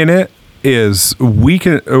sadness in it, is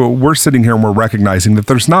we're sitting here and we're recognizing that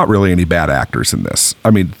there's not really any bad actors in this.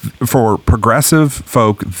 I mean, for progressive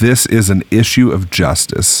folk, this is an issue of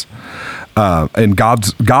justice. And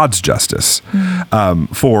God's justice.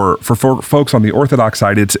 For folks on the Orthodox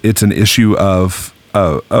side, it's an issue of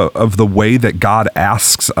the way that God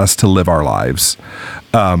asks us to live our lives,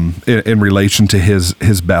 in relation to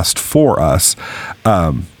His best for us.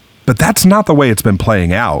 But that's not the way it's been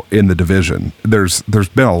playing out in the division. There's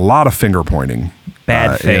been a lot of finger pointing,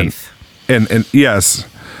 bad faith, and yes.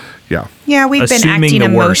 Yeah. Yeah, we've been Assuming acting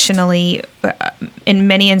the worst. emotionally. In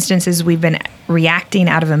many instances, we've been reacting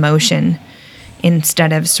out of emotion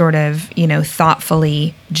instead of sort of,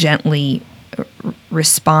 thoughtfully, gently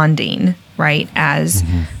responding, right? As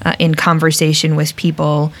in conversation with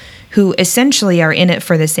people who essentially are in it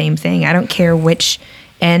for the same thing. I don't care which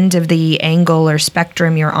end of the angle or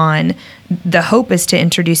spectrum you're on. The hope is to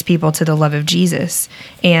introduce people to the love of Jesus.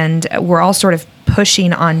 And we're all sort of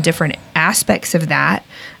pushing on different aspects of that.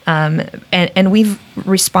 And we've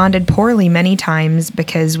responded poorly many times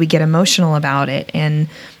because we get emotional about it and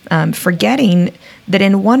forgetting that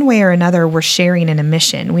in one way or another, we're sharing in a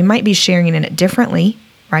mission. We might be sharing in it differently,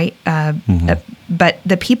 right? But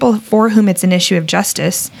the people for whom it's an issue of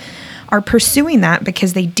justice are pursuing that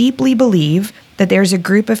because they deeply believe that there's a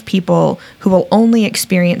group of people who will only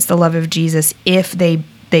experience the love of Jesus if they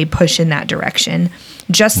push in that direction.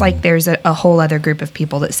 Just like there's a whole other group of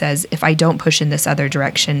people that says, if I don't push in this other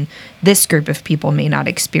direction, this group of people may not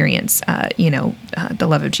experience, the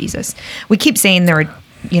love of Jesus. We keep saying there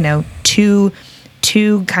are, two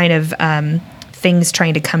kind of things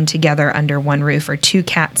trying to come together under one roof, or two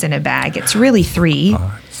cats in a bag. It's really three.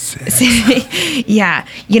 Yeah,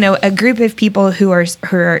 a group of people who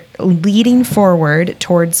are leading forward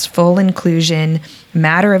towards full inclusion,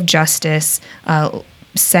 matter of justice,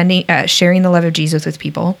 sharing the love of Jesus with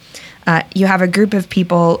people. You have a group of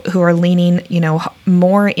people who are leaning,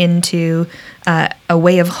 more into a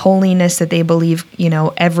way of holiness that they believe,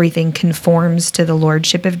 everything conforms to the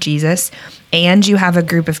lordship of Jesus. And you have a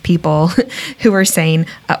group of people who are saying,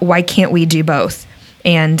 why can't we do both?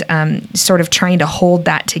 And sort of trying to hold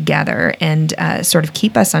that together and sort of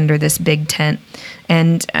keep us under this big tent.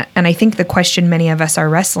 And I think the question many of us are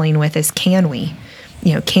wrestling with is, can we?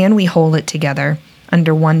 Can we hold it together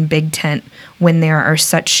under one big tent when there are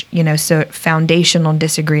such, so foundational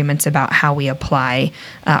disagreements about how we apply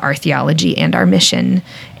our theology and our mission?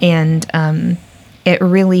 And it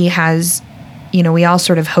really has, we all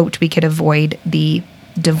sort of hoped we could avoid the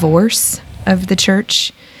divorce of the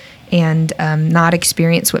church and not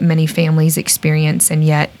experience what many families experience. And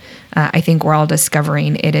yet I think we're all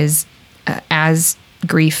discovering it is as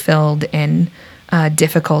grief-filled and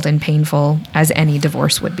difficult and painful as any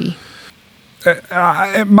divorce would be.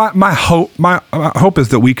 My hope is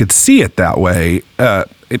that we could see it that way.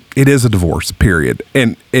 It is a divorce, period.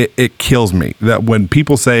 And it kills me that when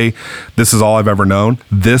people say, this is all I've ever known,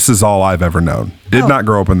 this is all I've ever known. Did not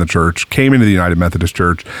grow up in the church, came into the United Methodist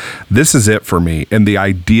Church. This is it for me. And the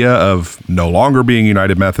idea of no longer being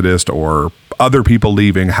United Methodist or other people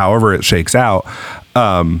leaving, however it shakes out,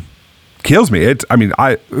 kills me.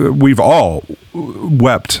 We've all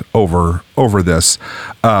wept over this.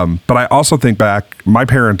 But I also think back, my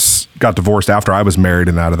parents got divorced after I was married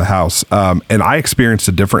and out of the house. And I experienced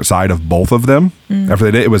a different side of both of them. After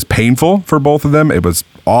they did, it was painful for both of them. It was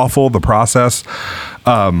awful, the process.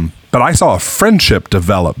 But I saw a friendship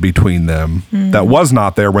develop between them that was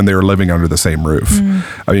not there when they were living under the same roof.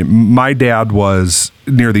 I mean, my dad was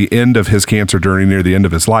near the end of his cancer journey, near the end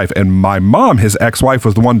of his life. And my mom, his ex-wife,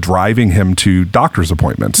 was the one driving him to doctor's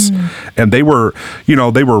appointments. And they were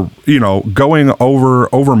going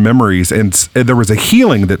over memories, and there was a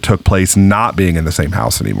healing that took place not being in the same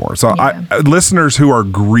house anymore. So listeners who are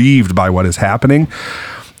grieved by what is happening,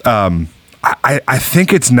 I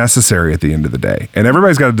think it's necessary at the end of the day, and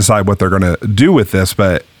everybody's got to decide what they're going to do with this.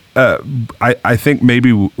 But I think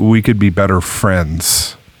maybe we could be better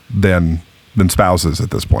friends than spouses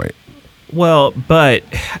at this point. Well, but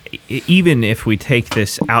even if we take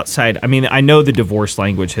this outside, I mean, I know the divorce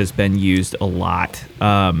language has been used a lot,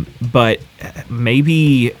 but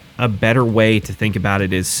maybe a better way to think about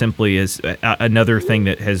it is simply as another thing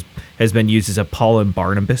that has been used as a Paul and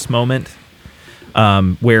Barnabas moment.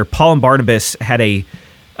 Where Paul and Barnabas had a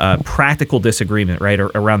practical disagreement, right,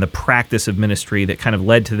 around the practice of ministry that kind of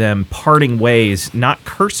led to them parting ways, not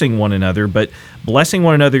cursing one another, but blessing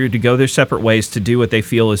one another to go their separate ways to do what they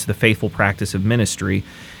feel is the faithful practice of ministry.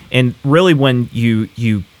 And really, when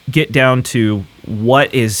you get down to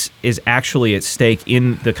what is actually at stake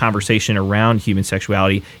in the conversation around human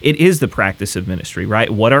sexuality, it is the practice of ministry, right?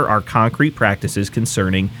 What are our concrete practices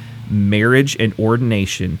concerning marriage and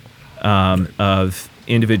ordination of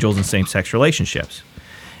individuals in same-sex relationships?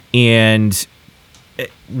 And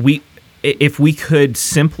if we could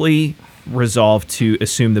simply resolve to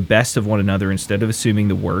assume the best of one another instead of assuming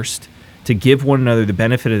the worst, to give one another the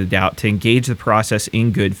benefit of the doubt, to engage the process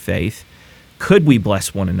in good faith, could we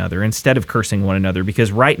bless one another instead of cursing one another?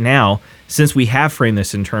 Because right now, since we have framed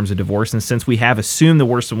this in terms of divorce, and since we have assumed the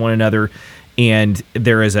worst of one another, and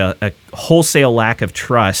there is a wholesale lack of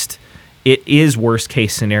trust, it is worst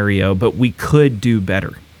case scenario, but we could do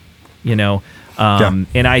better,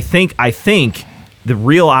 And I think the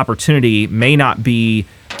real opportunity may not be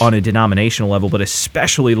on a denominational level, but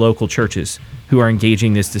especially local churches who are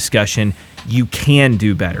engaging this discussion. You can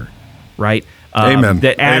do better, right? Amen.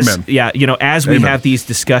 Amen. Yeah, as we have these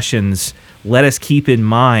discussions, let us keep in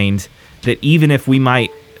mind that even if we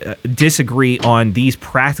might disagree on these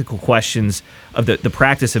practical questions of the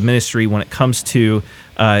practice of ministry when it comes to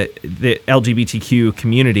the LGBTQ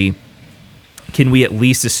community, can we at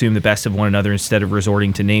least assume the best of one another instead of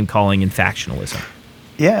resorting to name-calling and factionalism?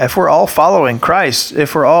 Yeah, if we're all following Christ,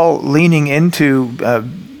 if we're all leaning into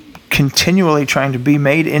continually trying to be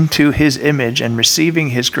made into his image and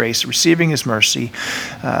receiving his grace, receiving his mercy,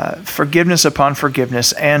 forgiveness upon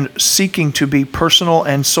forgiveness, and seeking to be personal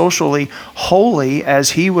and socially holy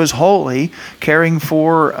as he was holy, caring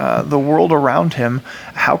for the world around him,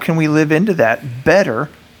 how can we live into that better?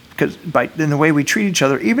 Because in the way we treat each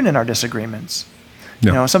other, even in our disagreements.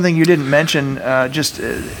 Yeah. Something you didn't mention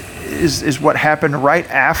is what happened right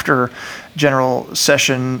after General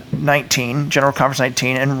Session 19, General Conference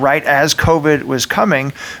 19, and right as COVID was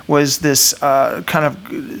coming, was this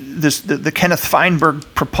the Kenneth Feinberg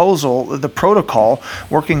proposal, the protocol,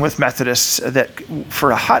 working with Methodists that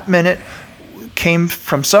for a hot minute came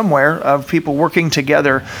from somewhere of people working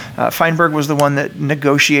together. Feinberg was the one that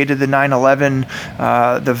negotiated the 9/11,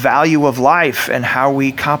 the value of life and how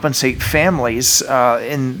we compensate families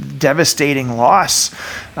in devastating loss.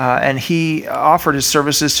 And he offered his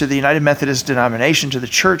services to the United Methodist denomination, to the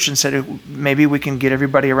church, and said maybe we can get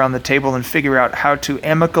everybody around the table and figure out how to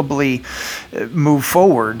amicably move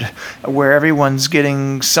forward where everyone's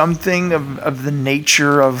getting something of the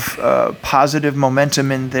nature of positive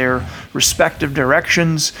momentum in their respective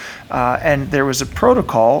directions. And there was a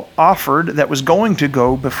protocol offered that was going to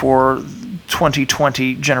go before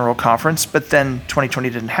 2020 General Conference, but then 2020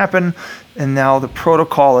 didn't happen, and now the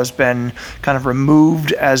protocol has been kind of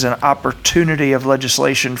removed as an opportunity of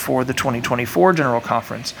legislation for the 2024 General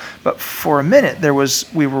Conference. But for a minute,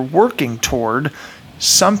 we were working toward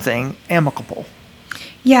something amicable.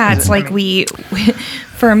 Yeah, it's like we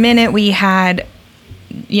for a minute we had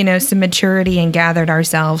some maturity and gathered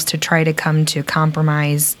ourselves to try to come to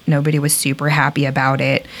compromise. Nobody was super happy about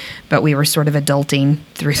it, but we were sort of adulting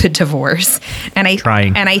through the divorce. And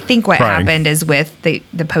I think what happened is with the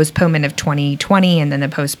postponement of 2020 and then the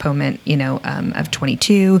postponement, of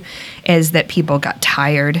 22, is that people got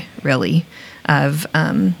tired really of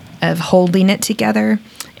holding it together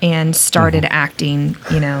and started acting,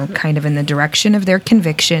 kind of in the direction of their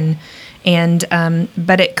conviction. And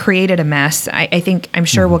but it created a mess. I'm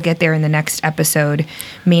sure we'll get there in the next episode,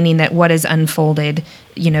 meaning that what has unfolded,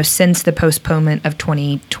 since the postponement of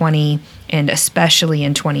 2020 and especially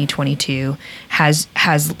in 2022 has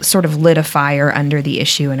sort of lit a fire under the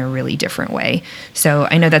issue in a really different way. So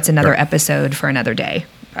I know that's another episode for another day.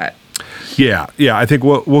 But. Yeah, I think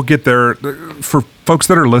we'll get there. For folks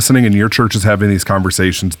that are listening and your church is having these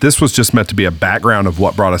conversations, this was just meant to be a background of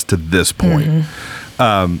what brought us to this point.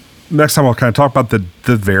 Next time I'll kind of talk about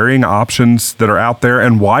the varying options that are out there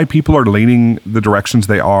and why people are leaning the directions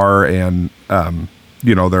they are. And,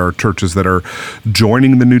 there are churches that are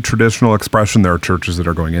joining the new traditional expression. There are churches that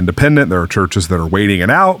are going independent. There are churches that are waiting it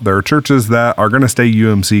out. There are churches that are going to stay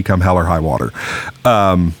UMC come hell or high water.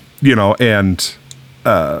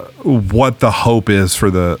 What the hope is for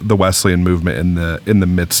the Wesleyan movement in the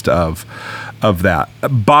midst of that.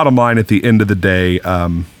 Bottom line, at the end of the day,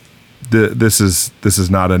 this is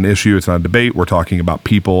not an issue. It's not a debate. We're talking about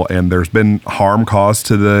people, and there's been harm caused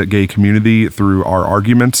to the gay community through our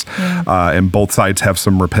arguments, and both sides have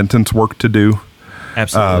some repentance work to do.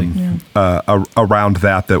 Absolutely. Around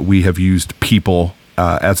that we have used people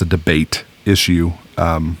as a debate issue,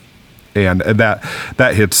 and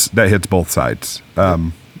that hits both sides.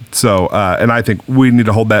 And I think we need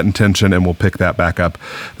to hold that in tension, and we'll pick that back up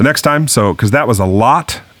the next time. So, because that was a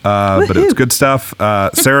lot. But it's good stuff.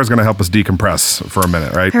 Sarah's going to help us decompress for a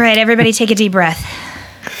minute, right? All right, everybody take a deep breath.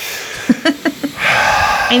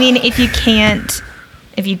 I mean, if you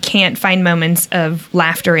can't find moments of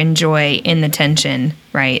laughter and joy in the tension,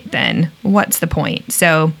 right, then what's the point?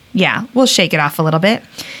 So, yeah, we'll shake it off a little bit.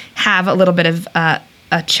 Have a little bit of a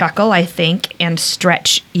chuckle, I think, and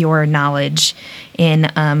stretch your knowledge in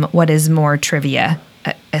what is more trivia.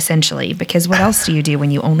 Essentially, because what else do you do when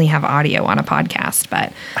you only have audio on a podcast?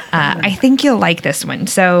 But I think you'll like this one.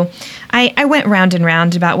 So I went round and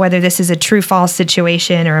round about whether this is a true-false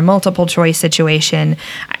situation or a multiple-choice situation.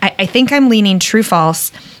 I think I'm leaning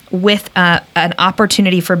true-false with an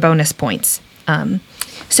opportunity for bonus points.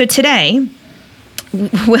 So today,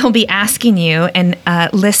 we'll be asking you, and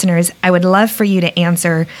listeners, I would love for you to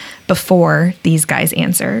answer before these guys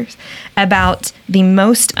answer, about the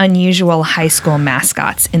most unusual high school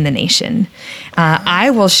mascots in the nation. I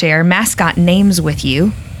will share mascot names with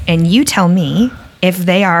you, and you tell me if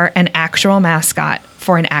they are an actual mascot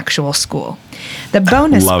for an actual school. The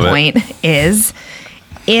bonus point is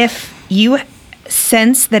if you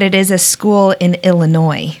sense that it is a school in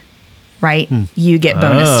Illinois, right? You get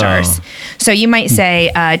bonus stars. So you might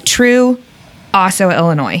say, true, also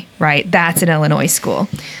Illinois, right? That's an Illinois school.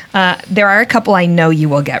 There are a couple I know you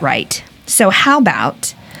will get right. So how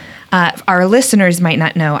about, our listeners might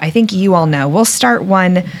not know, I think you all know. We'll start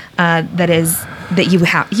one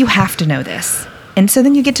that you have to know this. And so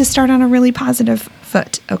then you get to start on a really positive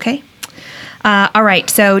foot, okay? All right,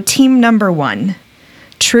 so team number 1.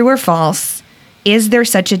 True or false, is there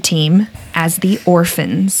such a team as the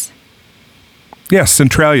Orphans? Yes,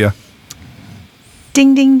 Centralia.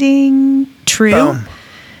 Ding, ding, ding. True. Boom.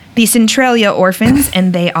 The Centralia Orphans,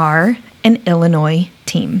 and they are an Illinois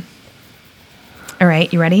team. All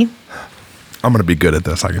right, you ready? I'm going to be good at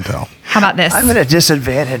this, I can tell. How about this? I'm at a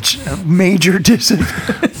disadvantage, a major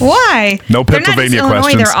disadvantage. Why? No Pennsylvania they're not just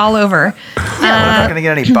questions. Illinois, they're all over. We're not going to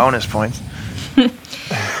get any bonus points.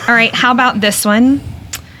 All right, how about this one?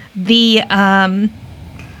 The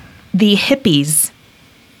hippies.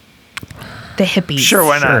 The hippies. Sure,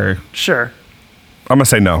 why not? Sure. I'm going to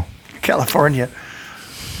say no. California.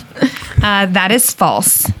 That is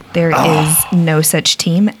false. There is no such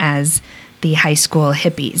team as the high school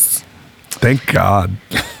hippies. Thank God.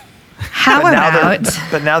 How about...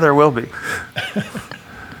 But now there will be.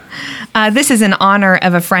 This is in honor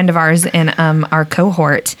of a friend of ours in our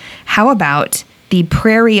cohort. How about the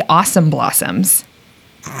Prairie Awesome Blossoms?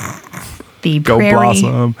 The Go Prairie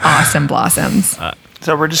Blossom. Awesome Blossoms.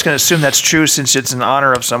 So we're just going to assume that's true since it's in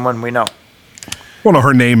honor of someone we know. Well, no,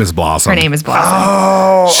 her name is Blossom. Her name is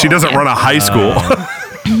Blossom. She doesn't run a high school.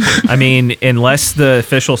 I mean, unless the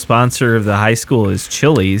official sponsor of the high school is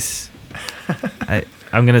Chili's,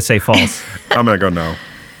 I'm going to say false. I'm going to go no.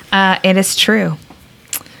 It is true.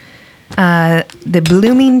 The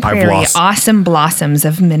Blooming Prairie lost. Awesome Blossoms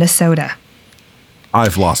of Minnesota.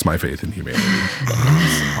 I've lost my faith in humanity.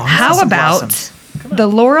 How some about blossoms. the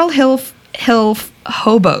Laurel Hill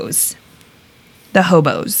hobos? The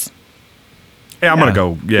hobos. Yeah, I'm gonna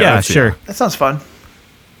go. Yeah, Yeah, let's see. sure. That sounds fun.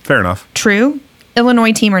 Fair enough. True.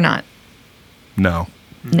 Illinois team or not? No.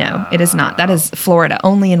 No, it is not. That is Florida.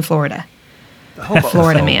 Only in Florida. The hobo.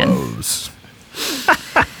 Florida man. Hobos.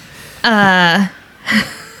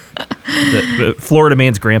 The Florida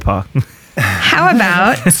man's grandpa. How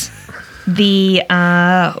about the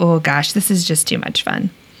oh gosh, this is just too much fun.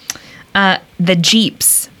 The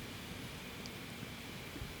Jeeps.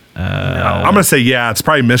 I'm gonna say yeah. It's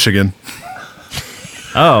probably Michigan,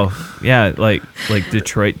 Oh, yeah, like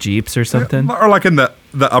Detroit Jeeps or something. or like in the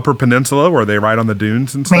Upper Peninsula where they ride on the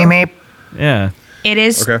dunes and stuff. Yeah. It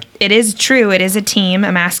is Okay. it is true. It is a team,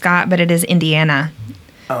 a mascot, but it is Indiana.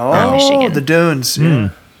 Oh, Michigan. the dunes. Yeah.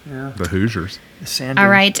 The Hoosiers. The sand All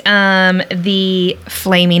dunes. right. The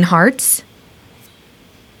Flaming Hearts.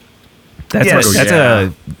 That's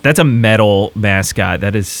Yes. that's a metal mascot.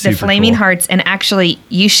 That is super The Flaming cool. Hearts. And actually,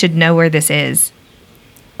 you should know where this is.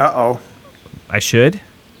 Uh-oh. I should?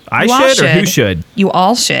 I You all should, or who should? You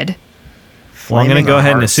all should. Well, I'm going to Flaming go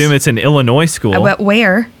ahead and Hearts. assume it's an Illinois school. But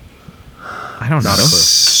where? I don't know.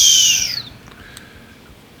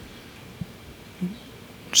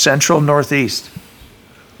 Central Northeast.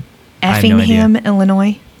 I have no Effingham,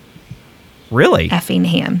 Illinois. Really?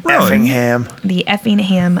 Effingham. Effingham. The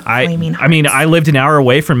Effingham Flaming Hearts. I mean, I lived an hour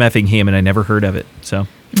away from Effingham and I never heard of it. So,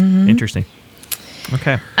 interesting.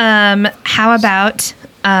 Okay. How about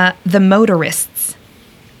the Motorists?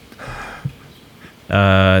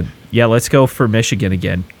 Yeah, let's go for Michigan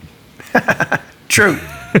again. True.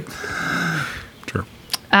 Sure.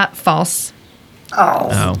 False. Oh.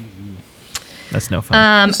 Oh. That's no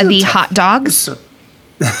fun. The Hot Dogs.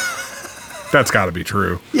 That's got to be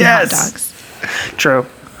true. The Hot Yes. Dogs. True.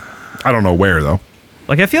 I don't know where though.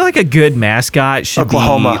 Like, I feel like a good mascot should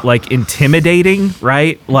Oklahoma. be, like, intimidating,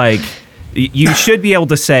 right? Like, you should be able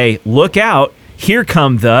to say, look out, here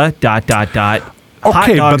come the ... Hot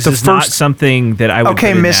Okay, but dogs the is not first- something that I would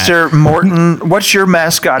Okay, put in that. Mr. Morton, what's your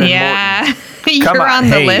mascot in Yeah. Come You're on. on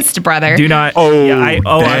the Hey, list, brother. Do not. Oh, yeah,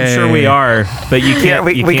 I'm sure we dang. are, but you Morton? can't. Yeah,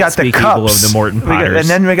 we you can't got the speak cups. evil of the Morton We got- Potters. and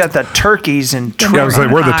then we got the turkeys and The Yeah, I was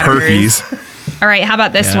like, we're the Potters. turkeys. All right, how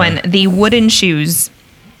about this Yeah. one? The Wooden Shoes.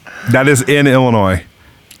 That is in Illinois.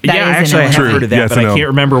 That yeah, is in actually, I have Illinois. heard of that, Yes, but I I know. can't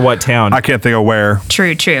remember what town. I can't think of where.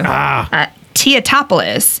 True.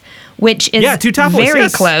 Teotopolis, which is Yeah, Teotopolis, very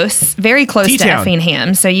yes. very close to T-town.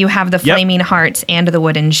 Effingham. So you have the Yep. Flaming Hearts and the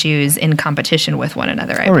Wooden Shoes in competition with one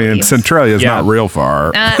another, I I mean, believe. Centralia is Yeah. not real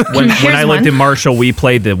far. when Here's I lived one. in Marshall, we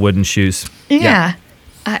played the Wooden Shoes. Yeah.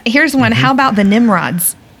 Here's one. Mm-hmm. How about the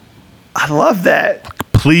Nimrods? I love that.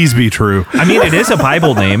 Please be true. I mean, it is a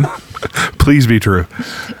Bible name. Please be true.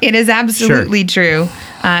 It is absolutely true.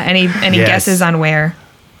 Any Yes. guesses on where?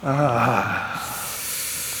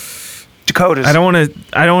 Dakotas. I don't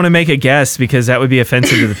want to make a guess because that would be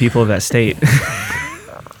offensive to the people of that state.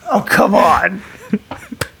 Oh, come on.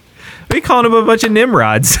 We calling them a bunch of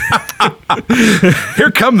Nimrods.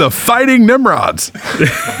 Here come the fighting Nimrods.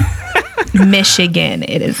 Michigan.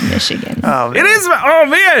 It is Michigan. Oh, It is. Oh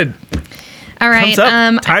man. All right. Comes up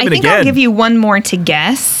time I and think I'll again. give you one more to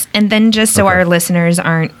guess, and then just so our listeners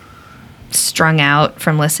aren't strung out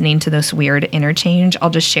from listening to this weird interchange, I'll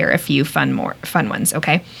just share a few fun ones.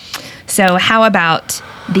 Okay. So how about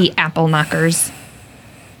the Apple Knockers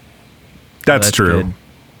That's, that's true. good.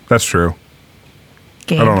 That's true.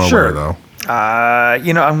 game? I don't know Sure. where though.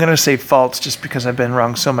 I'm going to say false just because I've been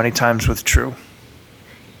wrong so many times with true.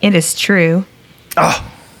 It is true.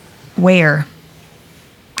 Oh, Where?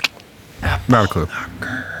 Not a clue.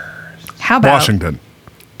 How about Washington.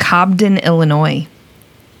 Cobden, Illinois?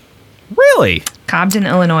 Really? Cobden,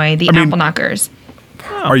 Illinois. The I mean- Apple Knockers.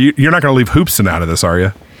 Are you're not going to leave Hoopston out of this, are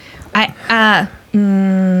you?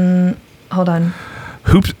 Hold on.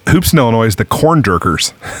 Hoopston, Illinois is the Corn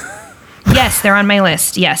Jerkers. Yes, they're on my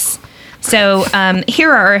list. Yes. So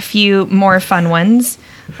here are a few more fun ones.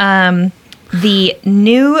 The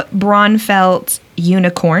New Braunfels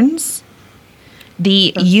Unicorns,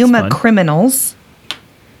 the Yuma fun. Criminals,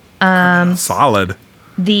 Solid.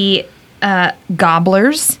 the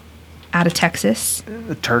Gobblers out of Texas,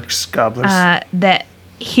 the Turks, Gobblers. the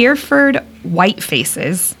Hereford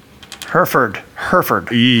Whitefaces. Hereford.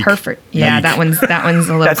 Eek. Hereford. Yeah, Eek. that one's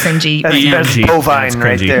a little cringy. That's, right now. that's Cringy. bovine That's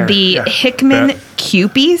right cringy. there. The Yeah. Hickman That-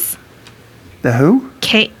 Cupies, The who?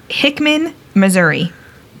 Hickman, Missouri.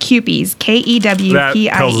 Cupies, Kewppies. That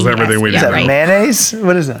tells us everything we need Is to that know. mayonnaise?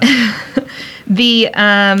 What is that?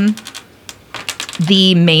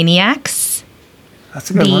 The Maniacs, That's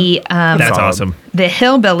a good one. That's Solid. awesome. The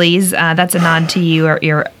Hillbillies, that's a nod to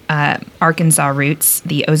your Arkansas roots,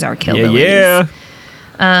 the Ozark Hillbillies.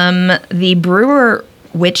 Yeah. The Brewer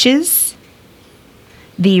Witches,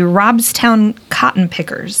 the Robstown Cotton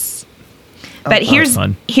Pickers. But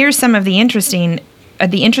fun. here's some of the interesting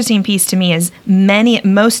piece to me is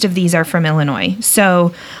most of these are from Illinois.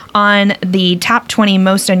 So on the top 20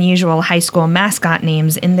 most unusual high school mascot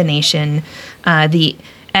names in the nation, the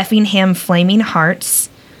Effingham Flaming Hearts,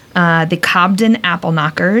 the Cobden Apple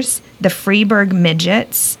Knockers, the Freeburg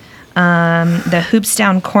Midgets, the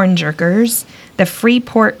Hoopstown Corn Jerkers, the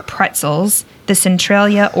Freeport Pretzels, the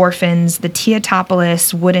Centralia Orphans, the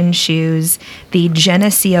Teotopolis Wooden Shoes, the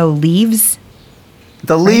Geneseo Leaves.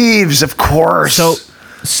 The Leaves, of course.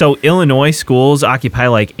 So Illinois schools occupy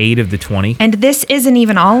like 8 of the 20. And this isn't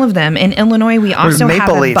even all of them. In Illinois, we also have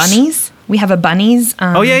Maple a Leafs. Bunnies. We have a Bunnies.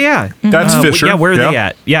 Oh yeah. That's Fisher. Yeah, where are they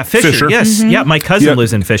at? Yeah, Fisher. Fisher. Yes. Yeah, my cousin Yep.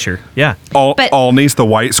 lives in Fisher. Yeah. But- Alney's the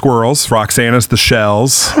White Squirrels. Roxana's the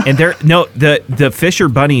Shells. And the Fisher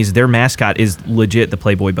Bunnies, their mascot is legit the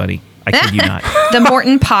Playboy Bunny. I kid you not. The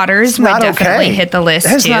Morton Potters would not definitely okay. hit the list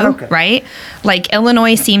That's too, not okay. right? Like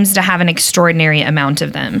Illinois seems to have an extraordinary amount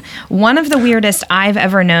of them. One of the weirdest I've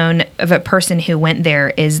ever known of a person who went there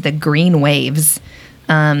is the Green Waves.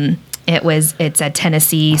 It's a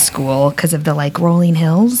Tennessee school because of the like rolling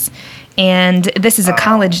hills, and this is a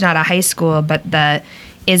college, not a high school. But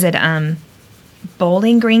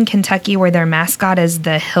Bowling Green, Kentucky, where their mascot is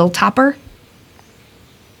the Hilltopper.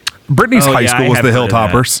 Brittany's Oh, high yeah, I school was have the heard of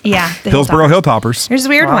that. Hilltoppers. Yeah, the Hillsboro Hilltoppers. There's a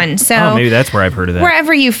weird one. So Oh, maybe that's where I've heard of that.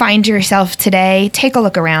 wherever you find yourself today, take a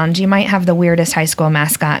look around. You might have the weirdest high school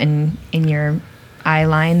mascot in your eye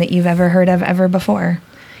line that you've ever heard of ever before.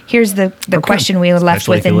 Here's the question we were left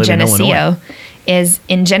Especially with if you in live in Geneseo. Illinois. Is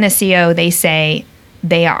in Geneseo they say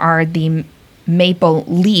they are the Maple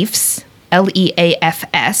Leafs,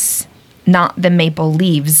 Leafs, not the Maple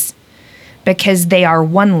Leaves, because they are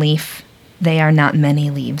one leaf. They are not many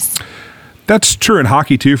leaves. That's true in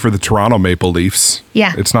hockey too for the Toronto Maple Leafs.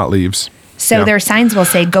 Yeah. It's not leaves. So Yeah. their signs will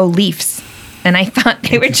say "Go Leafs," and I thought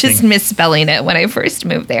they were just Interesting. misspelling it when I first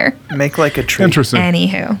moved there. Make like a tree. Interesting.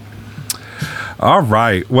 Anywho, All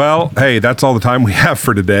right. Well, hey, that's all the time we have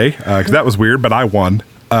for today. 'Cause that was weird, but I won.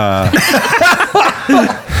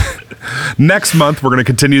 Next month, we're going to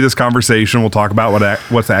continue this conversation. We'll talk about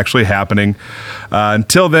what's actually happening.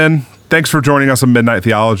 Until then, thanks for joining us on Midnight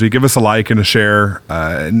Theology. Give us a like and a share.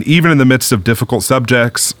 And even in the midst of difficult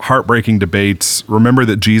subjects, heartbreaking debates, remember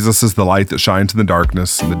that Jesus is the light that shines in the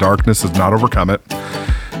darkness, and the darkness has not overcome it.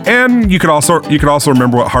 And you could also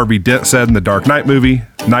remember what Harvey Dent said in the Dark Knight movie: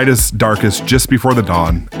 "Night is darkest just before the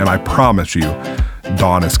dawn, and I promise you,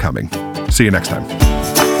 dawn is coming." See you next time.